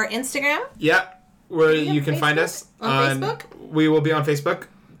Twitter or Instagram. Yeah, where you you have can find Facebook? us. On Facebook? We will be on Facebook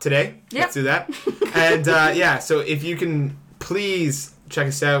today. Yep. Let's do that. And yeah, so if you can please check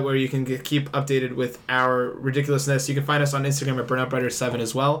us out where you can keep updated with our ridiculousness. You can find us on Instagram at BurnoutBrighter7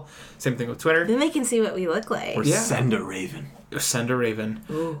 as well. Same thing with Twitter. Then they can see what we look like. Or Yeah. send a raven. Send a raven.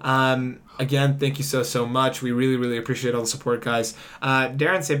 Ooh. Again, thank you so much. We really, really appreciate all the support, guys.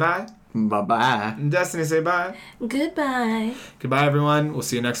 Darren, say bye. Bye-bye. Destiny, say bye. Goodbye. Goodbye, everyone. We'll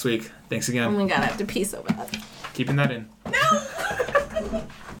see you next week. Thanks Oh again. my God, I have to pee so bad. Keeping that in.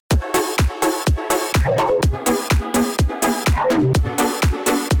 No!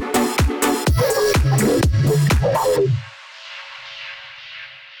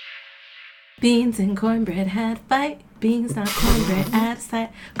 Beans and cornbread had a fight. Beans not cornbread out of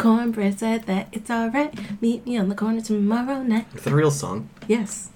sight. Cornbread said that it's alright. Meet me on the corner tomorrow night. Is that a real song? Yes.